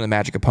for some of the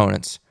Magic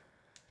opponents.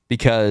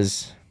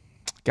 Because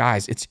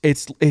guys,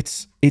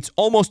 it's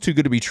almost too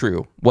good to be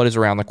true what is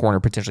around the corner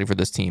potentially for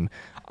this team.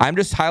 I'm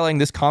just highlighting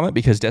this comment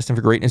because Destined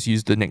for Greatness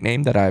used the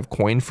nickname that I've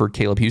coined for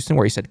Caleb Houston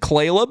where he said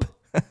Clayleb.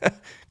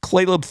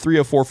 Clayleb 3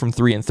 of 4 from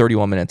 3 in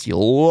 31 minutes. You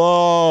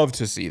love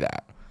to see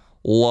that.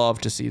 Love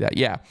to see that.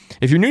 Yeah.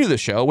 If you're new to the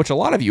show, which a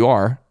lot of you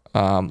are,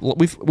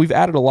 we've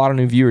added a lot of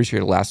new viewers here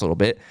the last little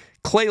bit.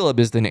 Caleb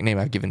is the nickname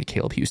I've given to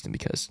Caleb Houston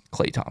because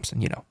Clay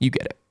Thompson, you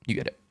get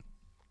it.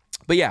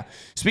 But yeah,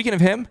 speaking of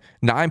him,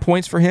 9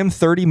 points for him,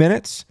 30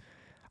 minutes,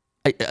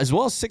 as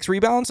well as 6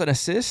 rebounds, an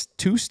assist,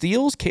 2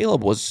 steals.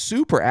 Caleb was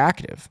super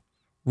active.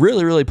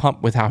 Really, really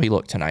pumped with how he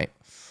looked tonight.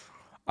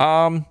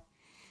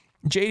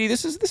 JD,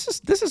 this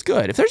is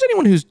good. If there's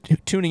anyone who's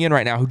tuning in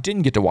right now who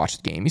didn't get to watch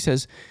the game, he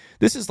says,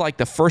 this is like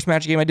the first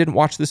Magic game I didn't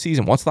watch this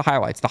season. What's the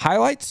highlights? The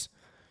highlights,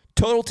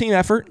 total team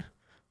effort,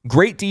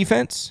 great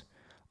defense,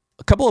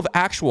 a couple of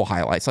actual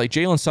highlights. Like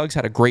Jalen Suggs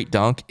had a great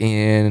dunk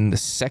in the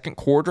second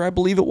quarter, I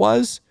believe it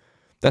was.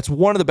 That's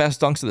one of the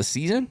best dunks of the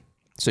season.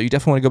 So you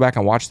definitely want to go back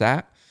and watch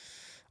that.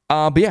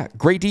 But yeah,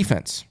 great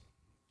defense.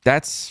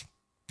 That's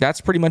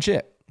pretty much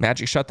it.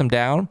 Magic shut them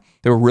down.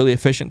 They were really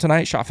efficient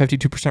tonight. Shot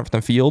 52% from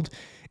the field.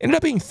 Ended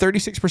up being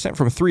 36%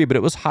 from 3, but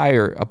it was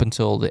higher up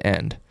until the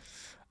end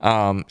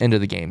of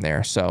the game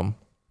there. So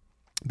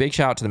big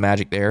shout out to the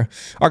Magic there.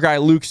 Our guy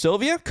Luke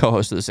Sylvia,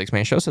 co-host of the Six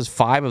Man Show, says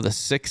 5 of the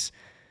 6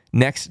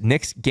 next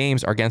Knicks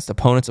games are against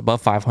opponents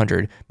above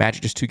 500.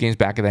 Magic just 2 games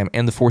back of them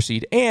and the 4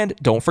 seed. And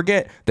don't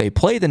forget, they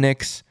play the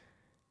Knicks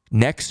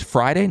next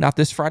Friday, not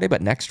this Friday,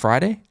 but next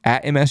Friday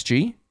at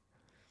MSG.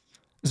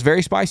 It's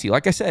very spicy.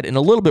 Like I said, in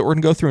a little bit, we're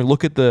going to go through and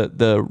look at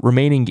the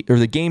remaining or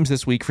the games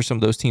this week for some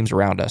of those teams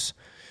around us.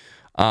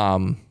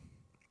 And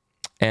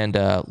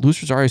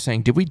Luis Rosario is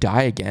saying, did we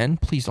die again?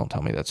 Please don't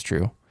tell me that's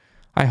true.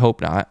 I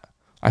hope not.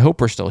 I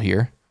hope we're still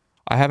here.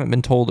 I haven't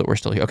been told that we're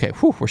still here. Okay,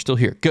 we're still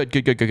here. Good.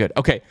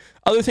 Okay,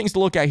 other things to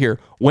look at here.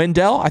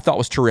 Wendell, I thought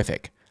was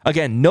terrific.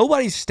 Again,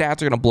 nobody's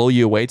stats are going to blow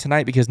you away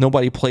tonight because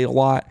nobody played a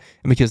lot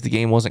and because the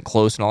game wasn't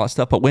close and all that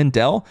stuff. But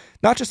Wendell,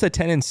 not just a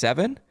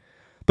 10-7,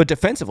 but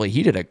defensively,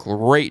 he did a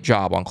great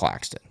job on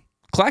Claxton.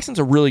 Claxton's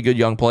a really good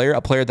young player,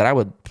 a player that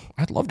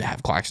I'd love to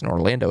have Claxton in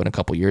Orlando in a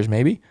couple years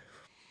maybe.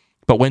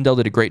 But Wendell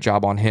did a great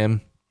job on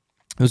him.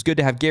 It was good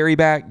to have Gary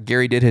back.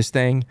 Gary did his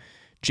thing.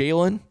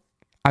 Jalen,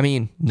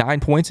 9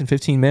 points in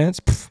 15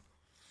 minutes.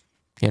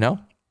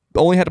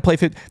 Only had to play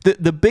 50.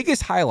 The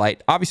biggest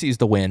highlight, obviously, is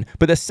the win.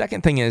 But the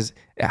second thing is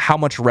how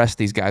much rest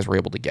these guys were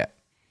able to get.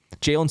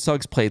 Jalen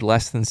Suggs played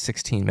less than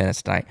 16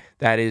 minutes tonight.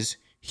 That is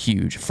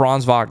huge.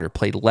 Franz Wagner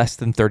played less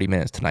than 30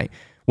 minutes tonight.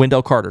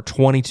 Wendell Carter,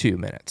 22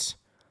 minutes.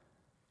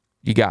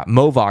 You got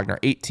Mo Wagner,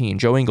 18.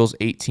 Joe Ingles,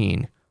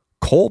 18.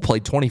 Cole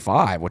played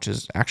 25, which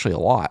is actually a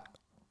lot.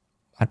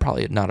 I'd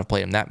probably not have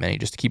played him that many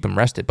just to keep him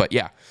rested. But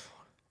yeah,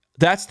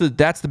 that's the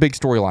big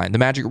storyline. The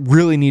Magic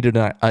really needed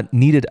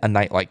a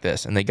night like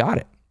this, and they got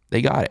it.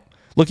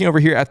 Looking over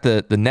here at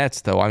the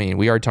Nets, though,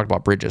 we already talked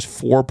about Bridges.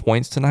 4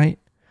 points tonight.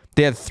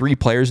 They had 3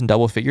 players in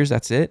double figures.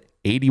 That's it.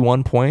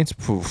 81 points.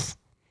 Poof.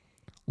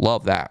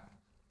 Love that.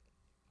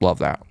 We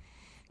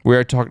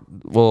already talked.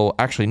 Well,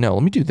 actually, no.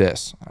 Let me do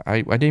this.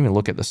 I didn't even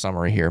look at the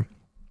summary here.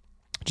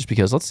 Just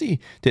because, let's see.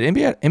 Did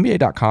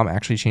NBA.com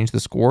actually change the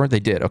score? They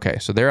did. Okay,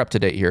 so they're up to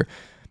date here.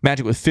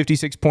 Magic with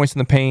 56 points in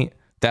the paint.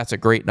 That's a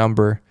great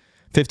number.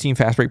 15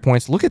 fast break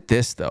points. Look at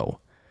this,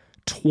 though.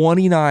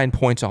 29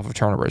 points off of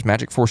turnovers.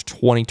 Magic forced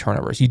 20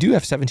 turnovers. You do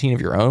have 17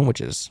 of your own, which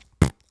is...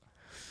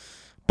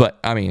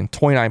 But,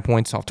 29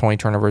 points off 20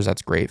 turnovers.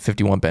 That's great.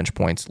 51 bench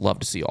points. Love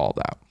to see all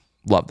that.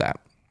 Love that.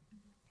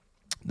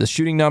 The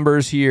shooting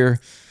numbers here...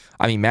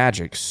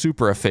 Magic,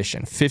 super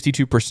efficient,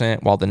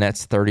 52%, while the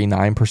Nets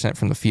 39%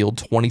 from the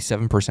field,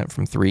 27%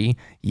 from 3.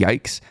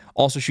 Yikes.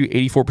 Also shoot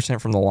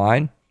 84% from the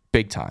line.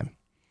 Big time.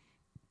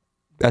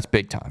 That's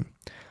big time.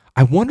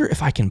 I wonder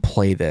if I can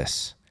play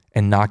this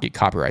and not get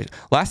copyrighted.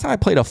 Last time I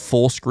played a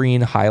full screen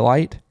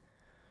highlight,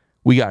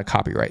 we got a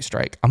copyright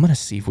strike. I'm going to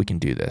see if we can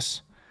do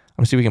this. I'm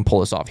going to see if we can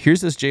pull this off.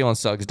 Here's this Jalen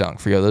Suggs dunk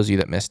for those of you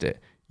that missed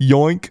it.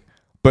 Yoink.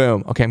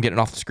 Boom. Okay, I'm getting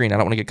it off the screen. I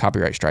don't want to get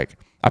copyright strike.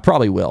 I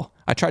probably will.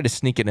 I tried to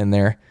sneak it in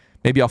there.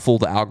 Maybe I'll fool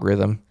the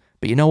algorithm.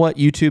 But you know what?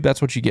 YouTube,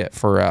 that's what you get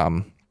for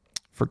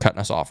cutting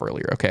us off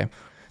earlier, okay?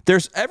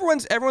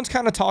 Everyone's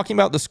kind of talking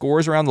about the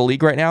scores around the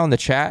league right now in the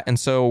chat, and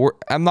so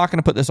I'm not going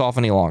to put this off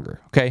any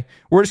longer, okay?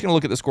 We're just going to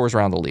look at the scores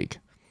around the league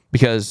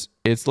because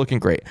it's looking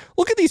great.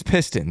 Look at these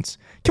Pistons.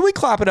 Can we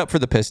clap it up for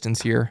the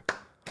Pistons here?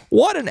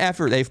 What an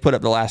effort they've put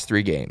up the last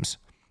 3 games.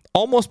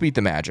 Almost beat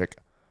the Magic.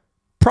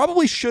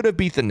 Probably should have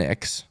beat the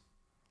Knicks.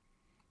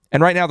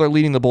 And right now they're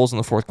leading the Bulls in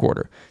the fourth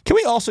quarter. Can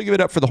we also give it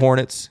up for the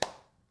Hornets,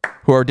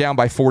 who are down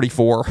by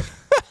 44?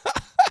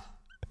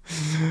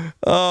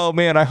 Oh,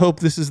 man, I hope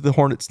this is the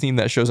Hornets team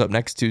that shows up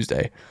next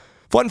Tuesday.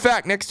 Fun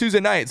fact, next Tuesday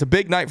night, it's a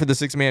big night for the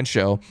Six Man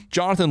Show.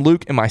 Jonathan,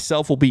 Luke, and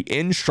myself will be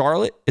in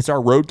Charlotte. It's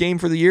our road game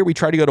for the year. We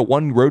try to go to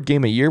 1 road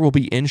game a year. We'll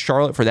be in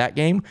Charlotte for that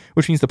game,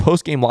 which means the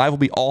post-game live will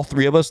be all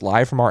 3 of us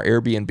live from our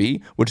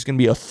Airbnb, which is going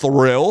to be a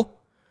thrill.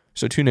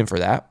 So tune in for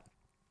that.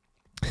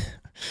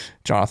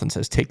 Jonathan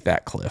says, take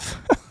that, Cliff.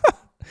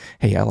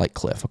 Hey, I like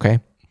Cliff, okay?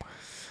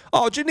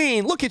 Oh,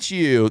 Janine, look at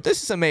you.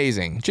 This is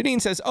amazing. Janine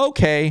says,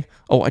 okay.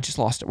 Oh, I just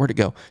lost it. Where'd it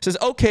go? Says,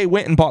 okay,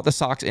 went and bought the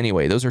socks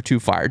anyway. Those are too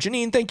fire.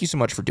 Janine, thank you so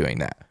much for doing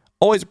that.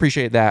 Always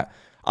appreciate that.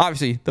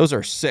 Obviously, those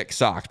are sick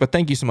socks, but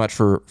thank you so much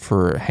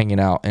for hanging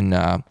out and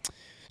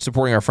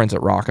supporting our friends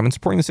at Rock'em and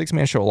supporting the Six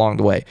Man Show along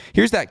the way.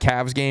 Here's that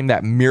Cavs game,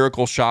 that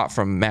miracle shot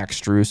from Max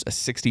Strus, a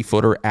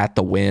 60-footer at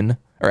the win,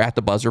 or at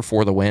the buzzer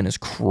for the win, is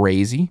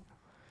crazy.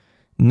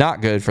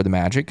 Not good for the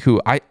Magic,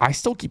 who I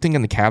still keep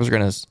thinking the Cavs are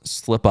going to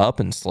slip up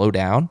and slow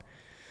down.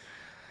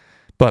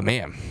 But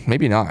man,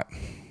 maybe not.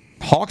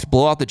 Hawks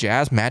blow out the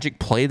Jazz. Magic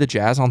play the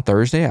Jazz on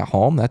Thursday at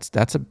home.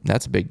 That's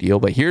a big deal.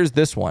 But here's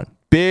this one.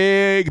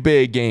 Big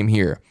game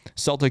here.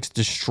 Celtics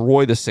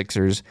destroy the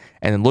Sixers.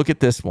 And then look at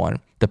this one.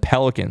 The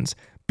Pelicans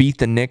beat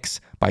the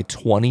Knicks by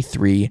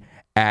 23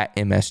 at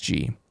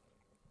MSG.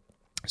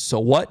 So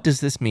what does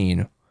this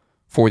mean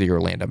for the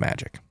Orlando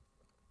Magic?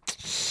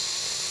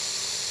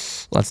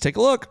 Let's take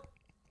a look.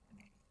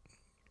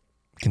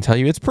 I can tell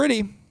you it's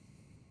pretty.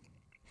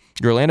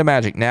 Your Orlando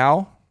Magic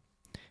now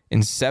in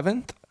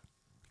 7th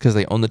because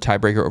they own the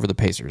tiebreaker over the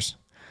Pacers.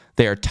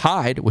 They are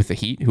tied with the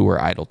Heat, who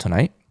are idle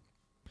tonight.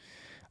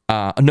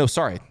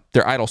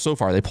 They're idle so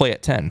far. They play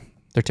at 10.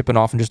 They're tipping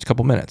off in just a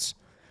couple minutes.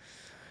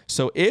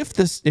 So if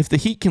the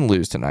Heat can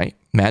lose tonight,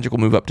 Magic will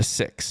move up to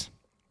 6.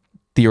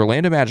 The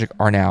Orlando Magic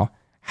are now...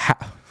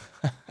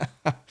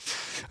 I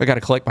got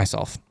to collect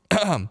myself.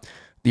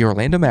 The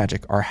Orlando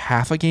Magic are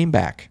half a game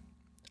back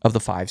of the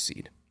 5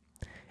 seed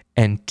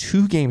and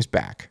 2 games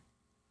back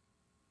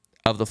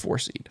of the 4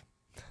 seed.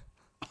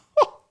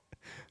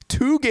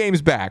 2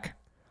 games back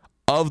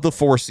of the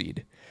 4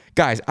 seed.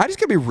 Guys, I just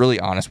got to be really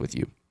honest with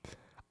you.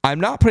 I'm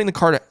not putting the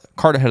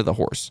cart ahead of the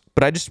horse,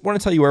 but I just want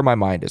to tell you where my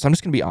mind is. I'm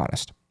just going to be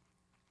honest.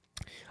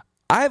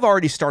 I've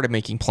already started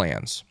making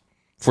plans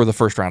for the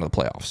first round of the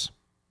playoffs.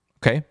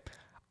 Okay?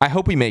 I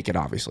hope we make it,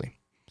 obviously.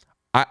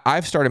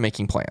 I've started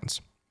making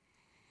plans.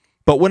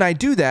 But when I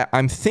do that,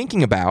 I'm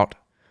thinking about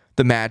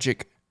the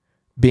Magic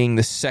being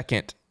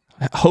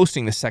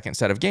hosting the second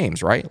set of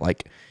games, right?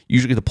 Like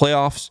usually the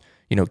playoffs,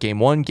 game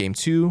 1, game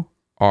 2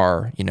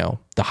 are,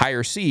 the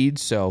higher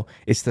seeds. So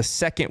it's the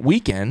second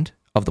weekend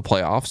of the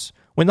playoffs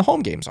when the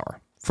home games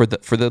are for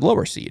the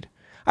lower seed.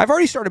 I've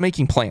already started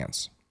making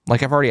plans.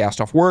 Like I've already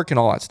asked off work and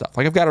all that stuff.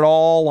 Like I've got it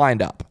all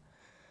lined up.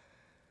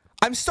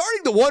 I'm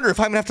starting to wonder if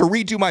I'm going to have to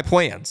redo my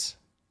plans.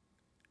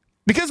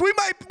 Because we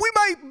might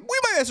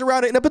mess around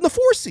and end up in the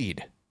 4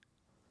 seed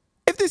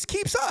if this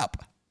keeps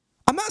up.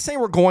 I'm not saying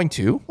we're going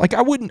to. Like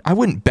I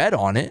wouldn't bet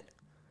on it.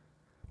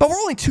 But we're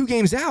only 2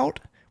 games out.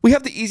 We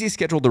have the easiest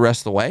schedule the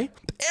rest of the way,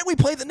 and we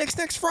play the Knicks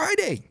next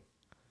Friday.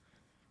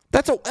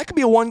 That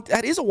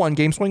is a 1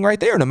 game swing right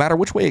there, no matter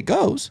which way it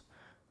goes.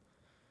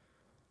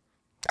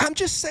 I'm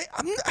just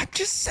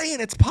saying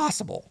it's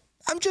possible.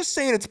 I'm just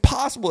saying it's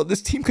possible that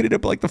this team could end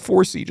up like the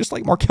 4 seed, just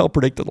like Markel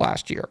predicted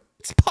last year.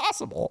 It's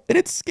possible, and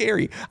it's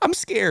scary. I'm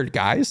scared,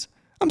 guys.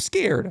 I'm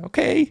scared,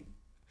 okay?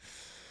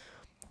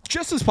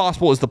 Just as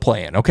possible as the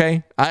play-in,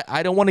 okay?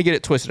 I don't want to get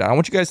it twisted. I don't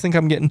want you guys to think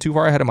I'm getting too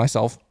far ahead of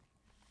myself.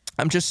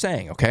 I'm just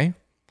saying, okay?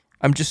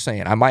 I'm just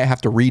saying. I might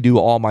have to redo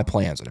all my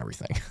plans and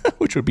everything,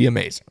 which would be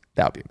amazing.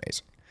 That would be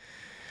amazing.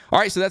 All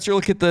right, so that's your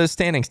look at the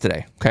standings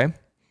today, okay?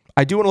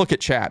 I do want to look at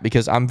chat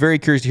because I'm very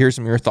curious to hear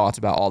some of your thoughts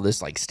about all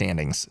this like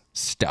standings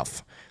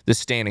stuff, this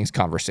standings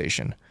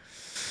conversation.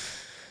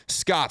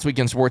 Scott's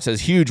Weekend Sports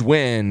says, huge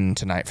win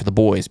tonight for the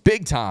boys.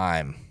 Big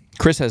time.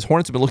 Chris says,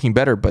 Hornets have been looking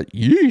better, but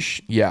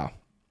yeesh. Yeah,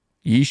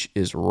 yeesh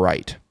is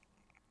right.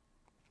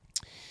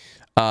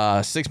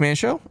 Six Man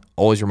Show,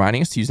 always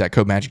reminding us to use that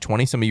code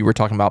MAGIC20. Some of you were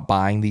talking about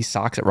buying these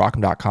socks at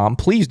rock'em.com.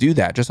 Please do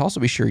that. Just also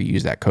be sure you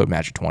use that code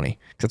MAGIC20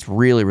 because it's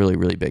really, really,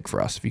 really big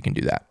for us if you can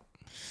do that.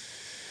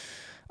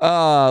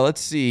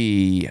 Let's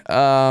see.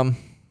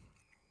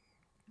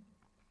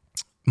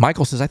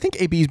 Michael says, I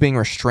think AB is being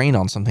restrained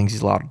on some things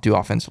he's allowed to do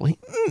offensively.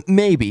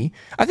 Maybe.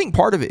 I think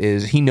part of it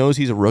is he knows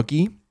he's a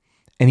rookie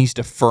and he's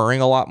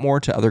deferring a lot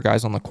more to other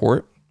guys on the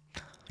court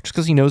just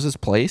because he knows his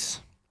place.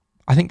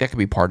 I think that could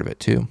be part of it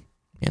too,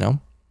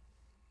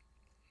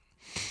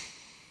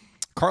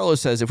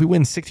 Carlos says, if we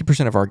win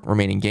 60% of our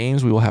remaining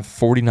games, we will have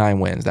 49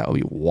 wins. That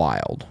would be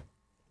wild.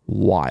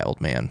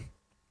 Wild, man.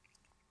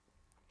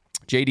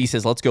 JD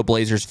says, let's go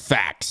Blazers.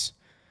 Facts.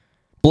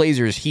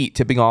 Blazers Heat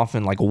tipping off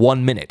in like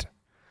 1 minute.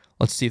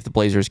 Let's see if the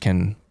Blazers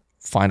can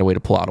find a way to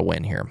pull out a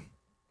win here.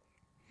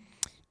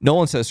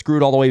 Nolan says, screw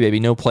it all the way, baby.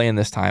 No playing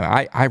this time.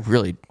 I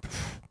really,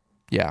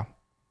 yeah.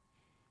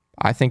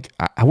 I think,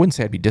 I wouldn't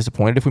say I'd be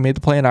disappointed if we made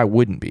the play, and I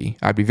wouldn't be.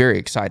 I'd be very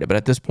excited. But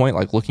at this point,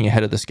 like looking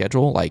ahead of the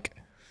schedule, like,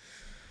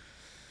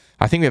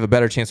 I think we have a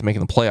better chance of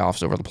making the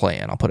playoffs over the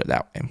play-in. I'll put it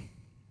that way.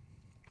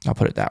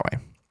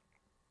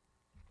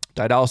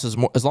 Didal says,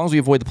 as long as we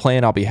avoid the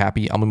play-in, I'll be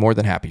happy. I'll be more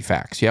than happy.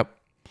 Facts. Yep.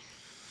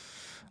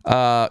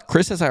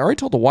 Chris says, I already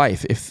told the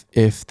wife,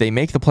 if they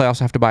make the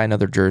playoffs, I have to buy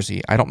another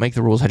jersey. I don't make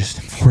the rules. I just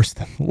enforce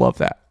them. Love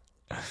that.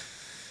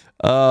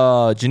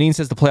 Janine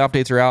says the playoff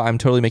dates are out. I'm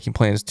totally making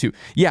plans too.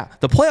 Yeah,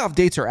 the playoff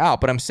dates are out,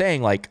 but I'm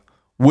saying like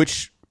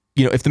which,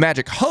 if the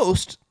Magic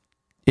host,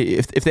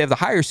 if they have the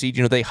higher seed,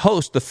 they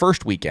host the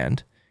first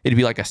weekend. It'd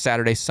be like a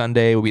Saturday,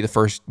 Sunday would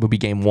be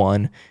game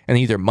 1, and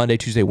either Monday,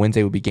 Tuesday,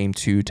 Wednesday would be game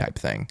 2 type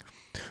thing.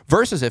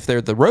 Versus if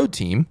they're the road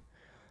team,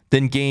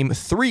 Then game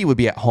 3 would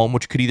be at home,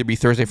 which could either be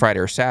Thursday, Friday,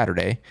 or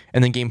Saturday.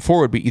 And then game 4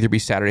 would be either be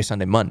Saturday,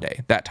 Sunday,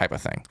 Monday, that type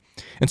of thing.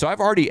 And so I've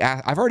already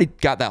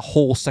got that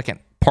whole second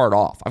part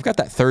off. I've got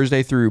that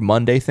Thursday through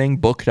Monday thing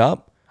booked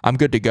up. I'm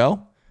good to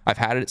go. I've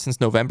had it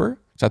since November,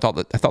 so I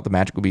thought the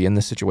Magic would be in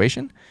this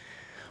situation.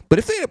 But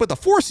if they end up with the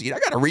 4 seed, I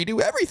got to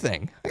redo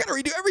everything.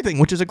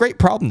 Which is a great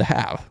problem to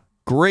have.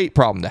 Great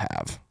problem to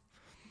have.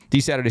 D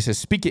Saturday says,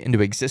 speak it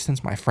into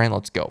existence, my friend.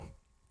 Let's go.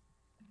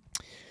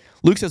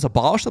 Luke says,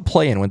 abolish the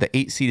play-in when the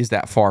 8 seed is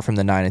that far from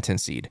the 9 and 10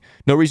 seed.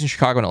 No reason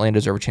Chicago and Atlanta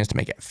deserve a chance to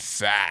make it.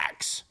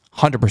 Facts.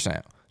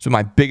 100%. So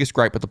my biggest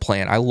gripe with the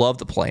play-in. I love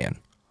the play-in.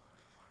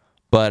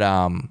 But,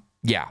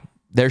 yeah,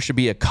 there should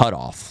be a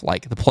cutoff.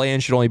 Like, the play-in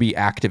should only be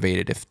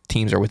activated if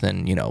teams are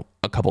within,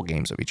 a couple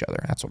games of each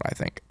other. That's what I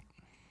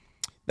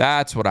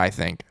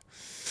think.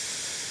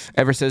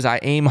 Ever says, I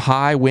aim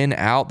high, win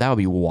out. That would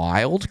be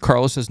wild.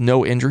 Carlos says,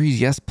 no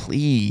injuries. Yes,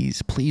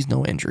 please. Please,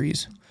 no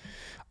injuries.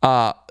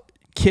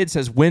 Kid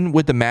says, when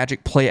would the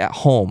Magic play at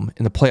home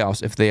in the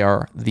playoffs if they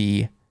are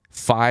the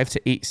 5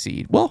 to 8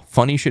 seed? Well,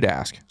 funny you should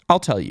ask. I'll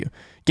tell you.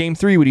 Game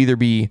 3 would either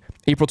be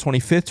April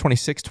 25th,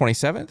 26th,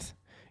 27th.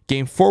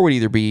 Game 4 would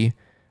either be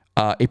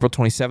April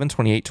 27th,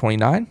 28th,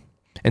 29th.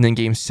 And then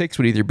Game 6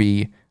 would either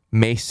be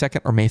May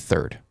 2nd or May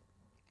 3rd.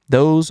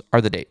 Those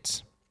are the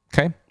dates.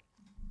 Okay?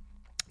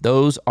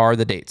 Those are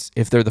the dates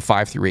if they're the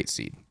 5 through 8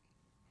 seed.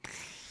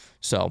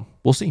 So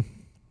we'll see.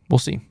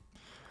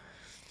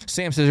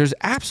 Sam says there's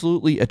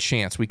absolutely a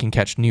chance we can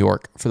catch New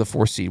York for the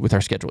 4 seed with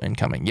our schedule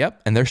incoming.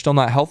 Yep, and they're still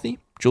not healthy.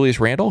 Julius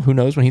Randle, who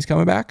knows when he's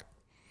coming back?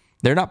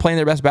 They're not playing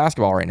their best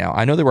basketball right now.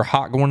 I know they were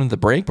hot going into the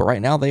break, but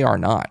right now they are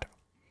not.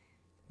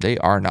 They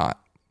are not.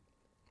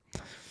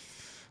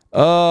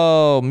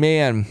 Oh,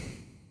 man.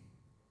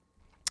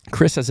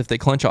 Chris says, if they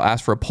clinch, I'll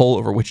ask for a poll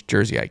over which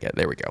jersey I get.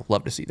 There we go.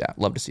 Love to see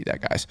that,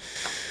 guys.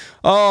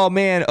 Oh,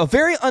 man. A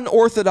very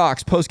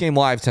unorthodox postgame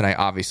live tonight,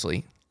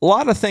 obviously. A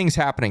lot of things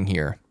happening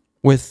here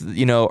with,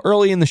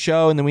 early in the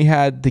show, and then we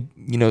had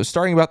the,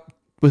 starting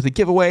with the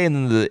giveaway and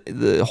then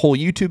the whole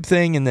YouTube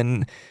thing, and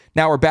then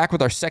now we're back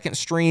with our second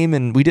stream,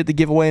 and we did the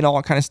giveaway and all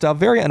that kind of stuff.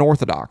 Very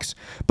unorthodox.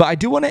 But I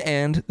do want to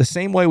end the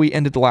same way we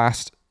ended the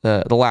last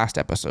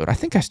episode. I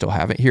think I still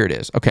have it. Here it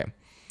is. Okay.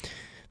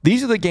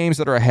 These are the games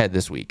that are ahead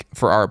this week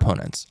for our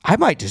opponents. I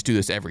might just do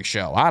this every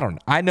show.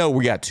 I know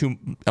we got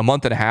a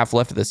month and a half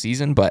left of the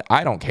season, but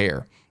I don't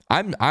care.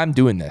 I'm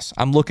doing this.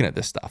 I'm looking at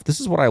this stuff. This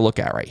is what I look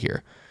at right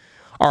here.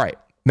 All right.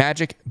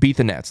 Magic beat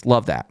the Nets.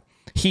 Love that.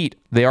 Heat,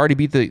 they already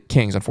beat the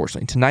Kings,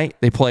 unfortunately. Tonight,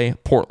 they play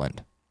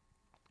Portland.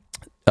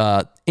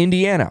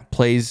 Indiana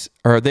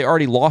they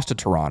already lost to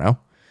Toronto.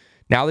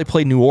 Now they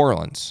play New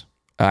Orleans.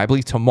 I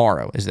believe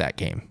tomorrow is that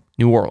game.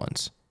 New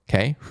Orleans,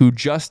 okay, who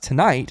just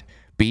tonight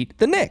beat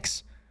the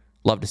Knicks.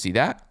 Love to see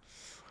that.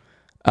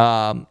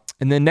 And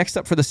then next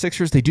up for the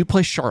Sixers, they do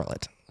play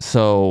Charlotte.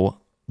 So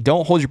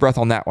don't hold your breath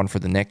on that one for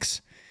the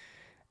Knicks.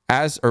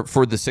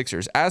 For the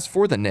Sixers. As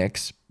for the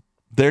Knicks,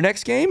 their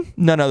next game,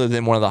 none other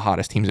than one of the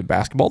hottest teams in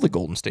basketball, the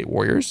Golden State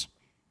Warriors.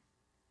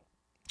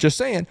 Just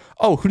saying.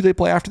 Oh, who do they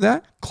play after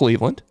that?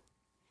 Cleveland.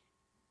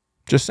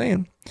 Just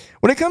saying.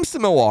 When it comes to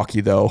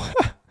Milwaukee, though,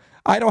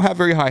 I don't have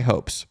very high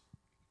hopes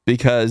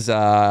because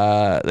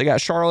they got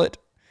Charlotte,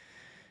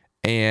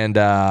 and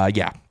don't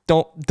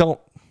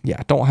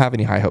have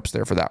any high hopes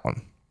there for that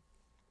one.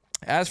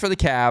 As for the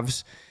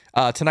Cavs,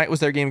 tonight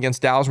was their game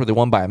against Dallas where they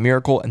won by a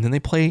miracle, and then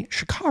they play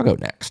Chicago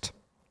next.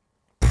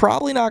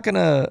 Probably not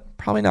gonna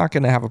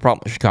have a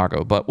problem with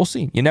Chicago, but we'll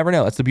see. You never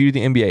know. That's the beauty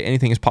of the NBA.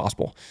 Anything is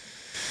possible.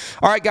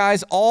 All right,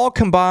 guys, all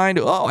combined.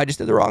 Oh, I just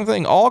did the wrong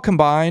thing. All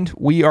combined,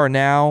 we are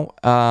now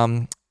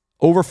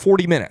over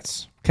 40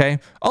 minutes. Okay.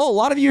 Oh, a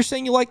lot of you are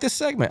saying you like this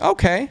segment.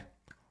 Okay.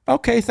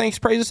 Thanks.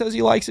 Praises says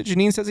he likes it.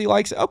 Janine says he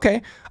likes it.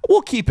 Okay.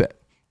 We'll keep it.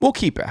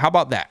 How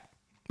about that?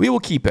 We will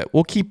keep it.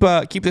 We'll keep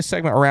this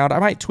segment around. I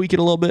might tweak it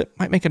a little bit.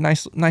 Might make a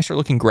nicer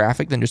looking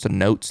graphic than just a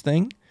notes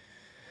thing.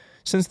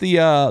 Since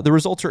the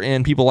results are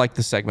in, people like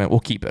this segment. We'll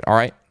keep it. All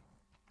right.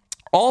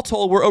 All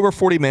told, we're over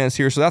 40 minutes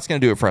here, so that's going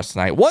to do it for us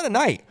tonight. What a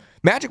night.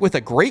 Magic with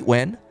a great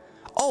win.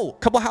 Oh, a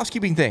couple of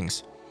housekeeping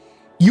things.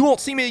 You won't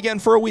see me again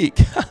for a week.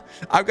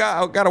 I've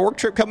got a work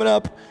trip coming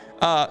up.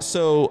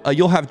 So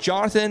you'll have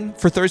Jonathan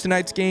for Thursday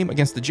night's game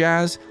against the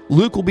Jazz.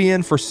 Luke will be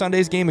in for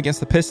Sunday's game against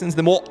the Pistons.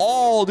 Then we'll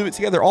all do it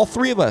together, all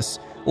three of us,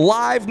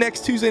 live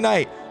next Tuesday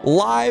night,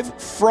 live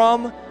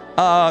from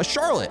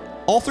Charlotte.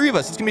 All three of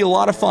us. It's going to be a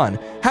lot of fun.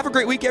 Have a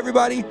great week,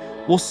 everybody.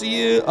 We'll see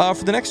you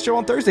for the next show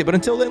on Thursday. But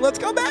until then, let's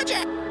go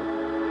Magic!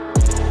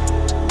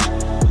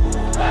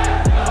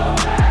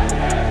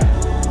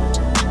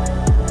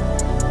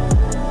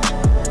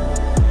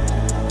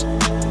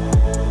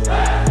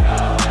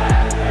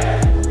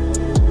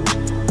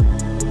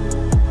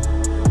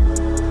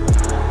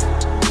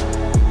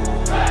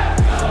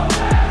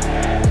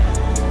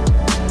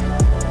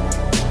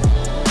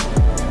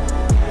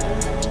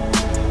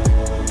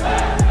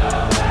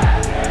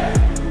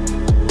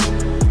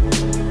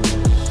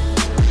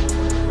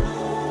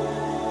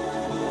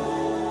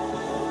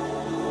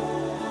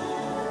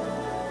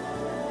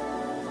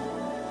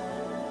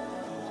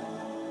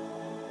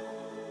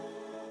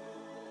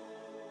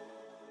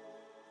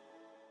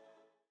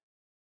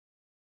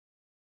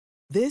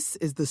 This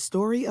is the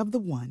story of the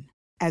one.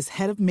 As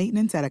head of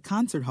maintenance at a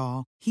concert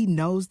hall, he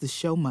knows the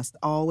show must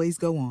always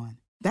go on.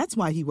 That's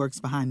why he works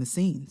behind the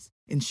scenes,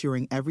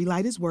 ensuring every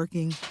light is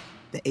working,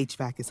 the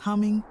HVAC is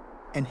humming,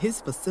 and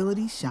his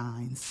facility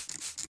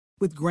shines.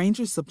 With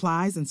Grainger's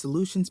supplies and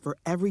solutions for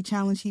every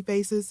challenge he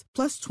faces,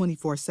 plus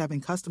 24/7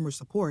 customer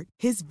support,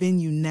 his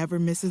venue never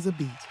misses a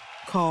beat.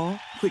 Call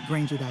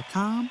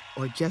quickgrainger.com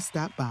or just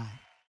stop by.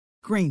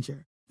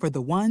 Grainger, for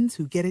the ones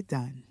who get it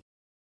done.